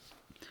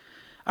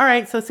 All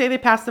right, so say they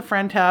pass the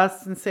friend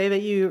test and say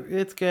that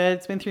it's good,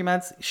 it's been 3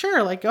 months.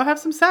 Sure, like go have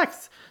some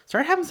sex.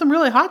 Start having some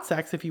really hot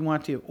sex if you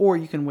want to, or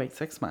you can wait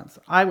 6 months.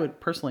 I would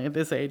personally at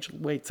this age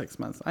wait 6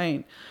 months. I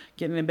ain't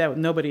getting in bed with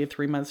nobody at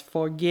 3 months.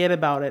 Forget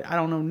about it. I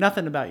don't know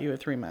nothing about you at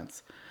 3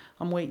 months.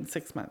 I'm waiting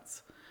 6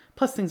 months.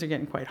 Plus things are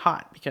getting quite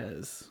hot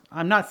because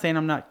I'm not saying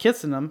I'm not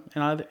kissing them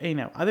and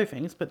other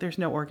things, but there's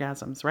no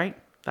orgasms, right?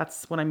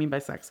 That's what I mean by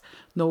sex.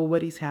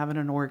 Nobody's having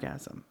an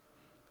orgasm.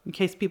 In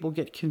case people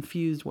get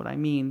confused what I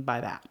mean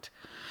by that.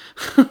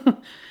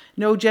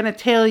 No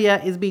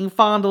genitalia is being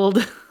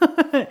fondled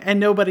and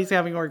nobody's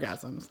having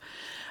orgasms.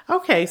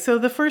 Okay, so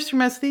the first 3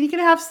 months, then you can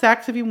have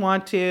sex if you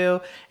want to.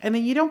 And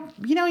then you don't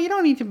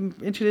need to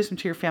introduce them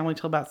to your family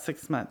until about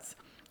 6 months.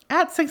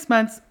 At 6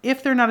 months,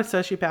 if they're not a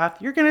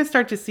sociopath, you're going to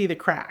start to see the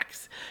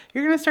cracks.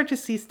 You're going to start to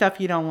see stuff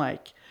you don't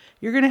like.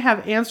 You're going to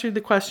have answered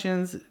the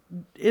questions,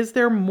 is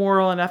their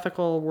moral and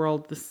ethical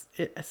world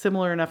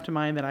similar enough to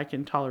mine that I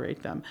can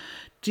tolerate them?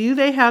 Do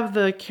they have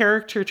the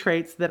character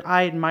traits that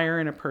I admire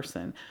in a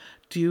person?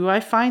 Do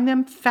I find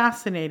them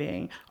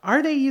fascinating?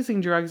 Are they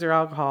using drugs or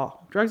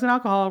alcohol? Drugs and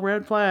alcohol,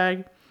 red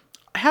flag.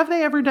 Have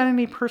they ever done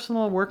any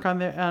personal work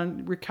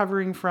on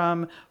recovering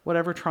from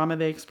whatever trauma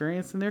they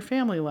experienced in their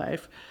family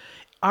life?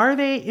 Are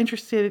they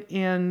interested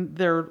in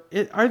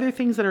are there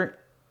things that are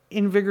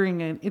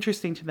invigorating and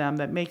interesting to them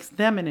that makes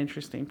them an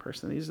interesting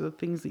person? These are the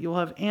things that you'll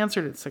have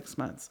answered at 6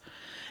 months.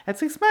 At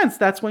 6 months,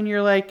 that's when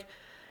you're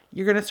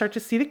going to start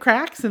to see the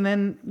cracks. And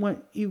then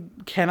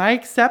can I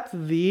accept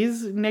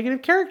these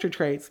negative character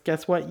traits?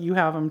 Guess what? You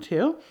have them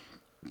too.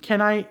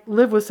 Can I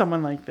live with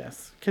someone like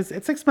this? Because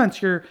at 6 months,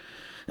 you're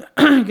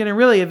going to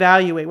really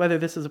evaluate whether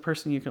this is a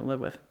person you can live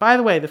with. By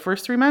the way, the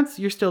first 3 months,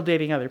 you're still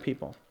dating other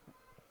people.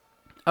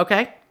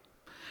 Okay?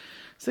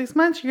 6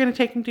 months, you're going to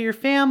take them to your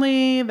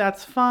family.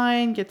 That's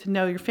fine. Get to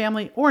know your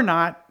family or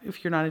not,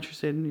 if you're not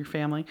interested in your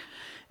family.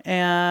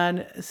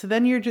 And so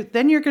then you're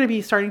going to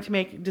be starting to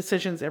make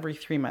decisions every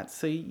 3 months.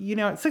 So,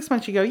 at 6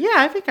 months, you go, yeah,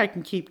 I think I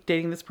can keep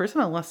dating this person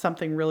unless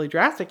something really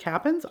drastic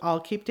happens. I'll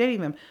keep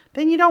dating them.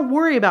 Then you don't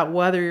worry about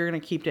whether you're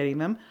going to keep dating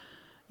them.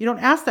 You don't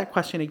ask that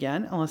question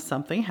again unless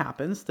something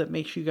happens that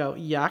makes you go,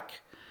 yuck.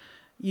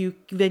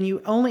 Then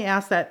you only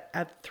ask that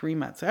at 3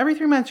 months. So every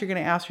 3 months, you're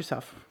going to ask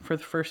yourself for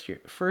the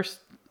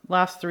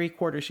last 3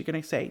 quarters, you're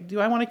going to say, do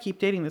I want to keep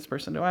dating this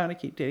person? Do I want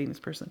to keep dating this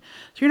person?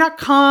 So you're not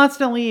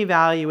constantly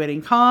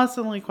evaluating,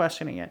 constantly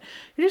questioning it.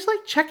 You're just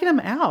checking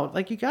them out.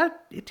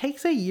 It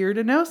takes a year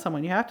to know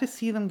someone. You have to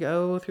see them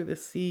go through the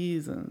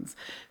seasons,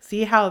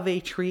 see how they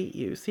treat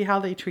you, see how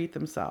they treat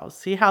themselves,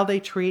 see how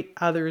they treat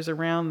others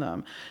around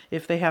them.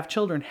 If they have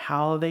children,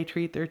 how they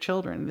treat their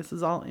children. This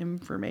is all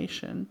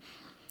information.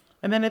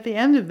 And then at the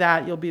end of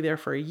that, you'll be there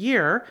for a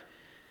year.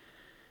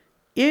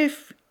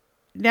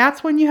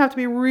 That's when you have to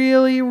be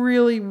really,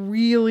 really,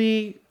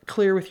 really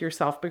clear with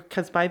yourself,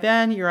 because by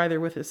then you're either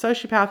with a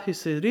sociopath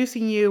who's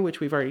seducing you, which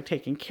we've already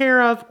taken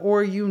care of,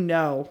 or you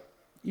know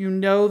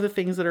the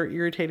things that are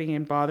irritating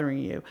and bothering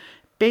you.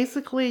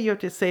 Basically, you have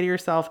to say to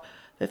yourself,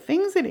 the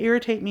things that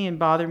irritate me and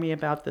bother me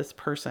about this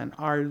person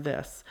are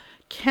this.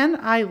 Can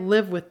I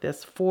live with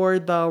this for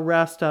the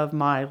rest of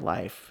my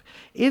life?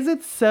 Is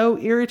it so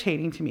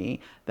irritating to me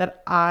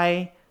that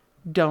I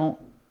don't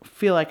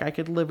feel like I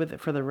could live with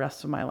it for the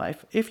rest of my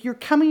life? If you're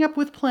coming up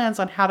with plans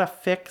on how to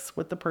fix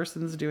what the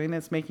person's doing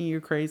that's making you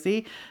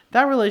crazy,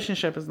 that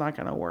relationship is not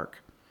going to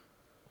work.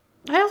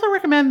 I also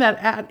recommend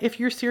that if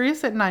you're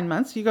serious at 9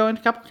 months, you go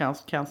into couple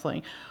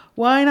counseling.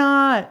 Why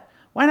not?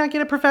 Why not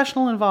get a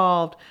professional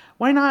involved?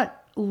 Why not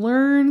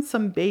learn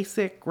some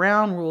basic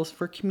ground rules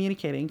for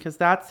communicating? Because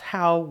that's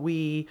how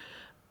we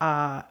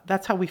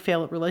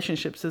fail at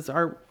relationships. Is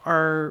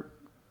our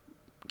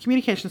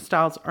communication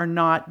styles are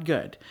not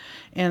good.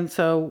 And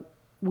so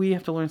we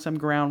have to learn some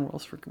ground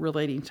rules for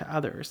relating to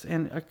others.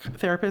 And a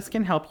therapist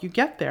can help you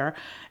get there.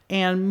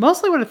 And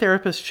mostly what a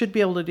therapist should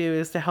be able to do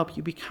is to help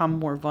you become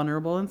more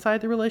vulnerable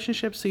inside the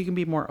relationship so you can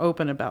be more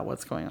open about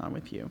what's going on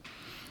with you.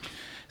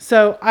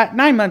 So at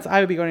 9 months, I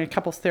would be going to a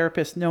couples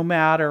therapist no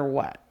matter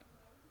what.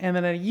 And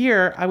then at a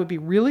year, I would be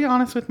really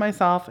honest with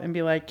myself and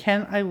be like,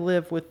 can I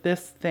live with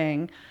this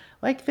thing?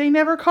 They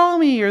never call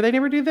me, or they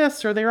never do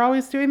this, or they're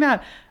always doing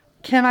that.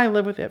 Can I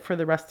live with it for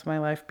the rest of my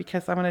life?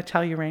 Because I'm going to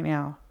tell you right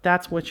now,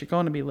 that's what you're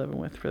going to be living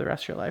with for the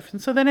rest of your life.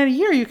 And so then in a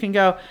year you can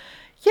go,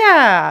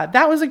 yeah,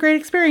 that was a great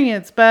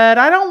experience, but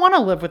I don't want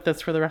to live with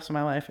this for the rest of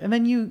my life. And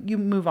then you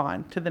move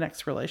on to the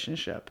next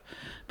relationship.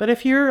 But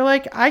if you're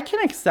like, I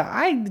can accept,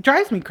 it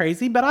drives me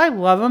crazy, but I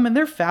love them and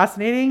they're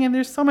fascinating and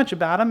there's so much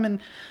about them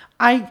and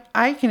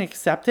I can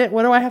accept it.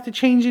 What do I have to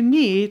change in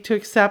me to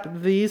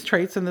accept these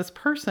traits in this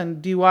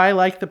person? Do I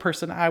like the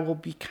person I will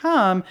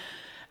become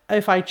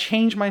if I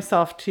change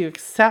myself to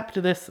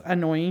accept this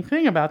annoying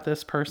thing about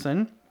this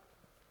person?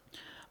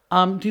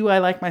 Do I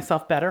like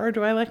myself better or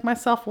do I like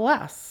myself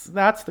less?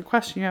 That's the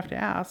question you have to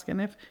ask.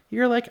 And if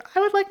you're like,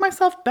 I would like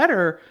myself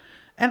better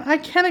and I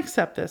can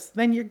accept this,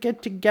 then you're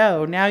good to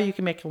go. Now you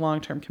can make a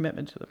long-term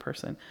commitment to the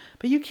person.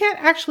 But you can't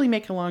actually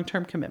make a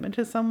long-term commitment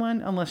to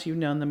someone unless you've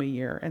known them a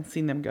year and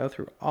seen them go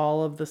through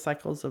all of the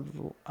cycles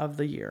of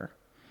the year.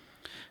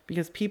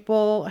 Because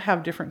people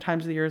have different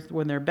times of the year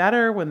when they're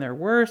better, when they're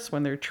worse,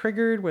 when they're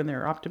triggered, when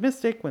they're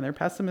optimistic, when they're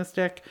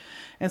pessimistic.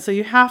 And so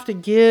you have to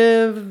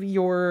give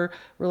your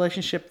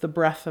relationship the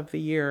breadth of the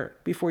year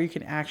before you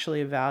can actually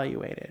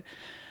evaluate it.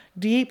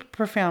 Deep,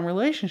 profound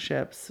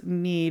relationships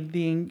need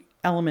the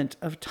element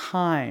of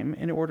time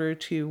in order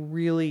to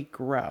really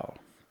grow.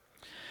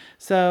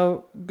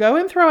 So go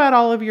and throw out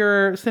all of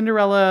your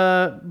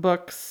Cinderella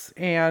books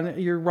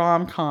and your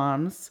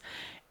rom-coms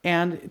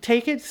and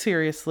take it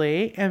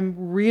seriously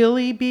and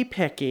really be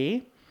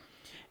picky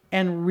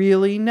and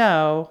really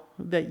know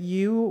that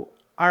you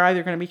are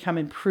either going to become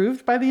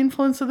improved by the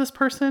influence of this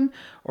person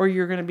or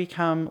you're going to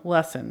become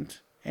lessened,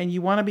 and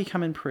you want to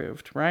become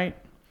improved, right?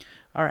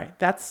 All right.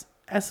 That's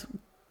as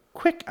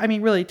quick. I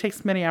mean, really, it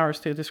takes many hours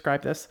to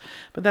describe this,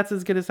 but that's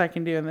as good as I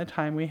can do in the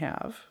time we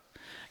have.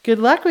 Good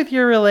luck with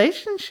your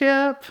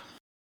relationship.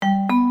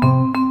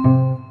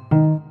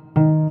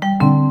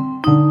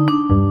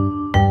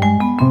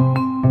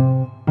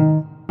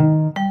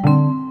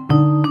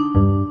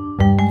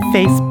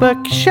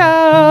 Facebook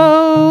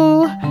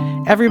show.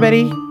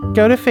 Everybody,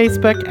 go to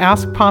Facebook,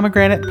 Ask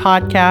Pomegranate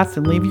Podcast,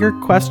 and leave your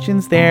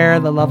questions there.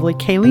 The lovely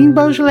Kayleen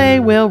Beaujolais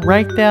will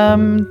write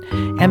them,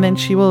 and then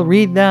she will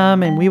read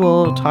them, and we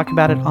will talk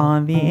about it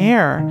on the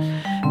air.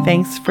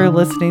 Thanks for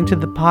listening to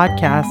the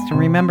podcast. And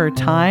remember,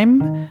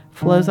 time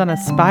flows on a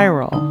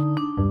spiral.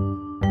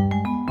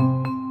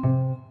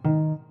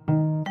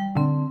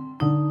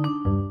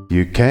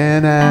 You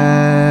can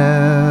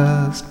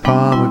ask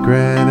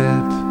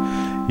pomegranate.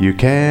 You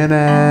can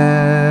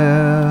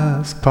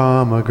ask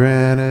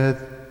pomegranate.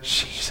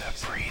 She's a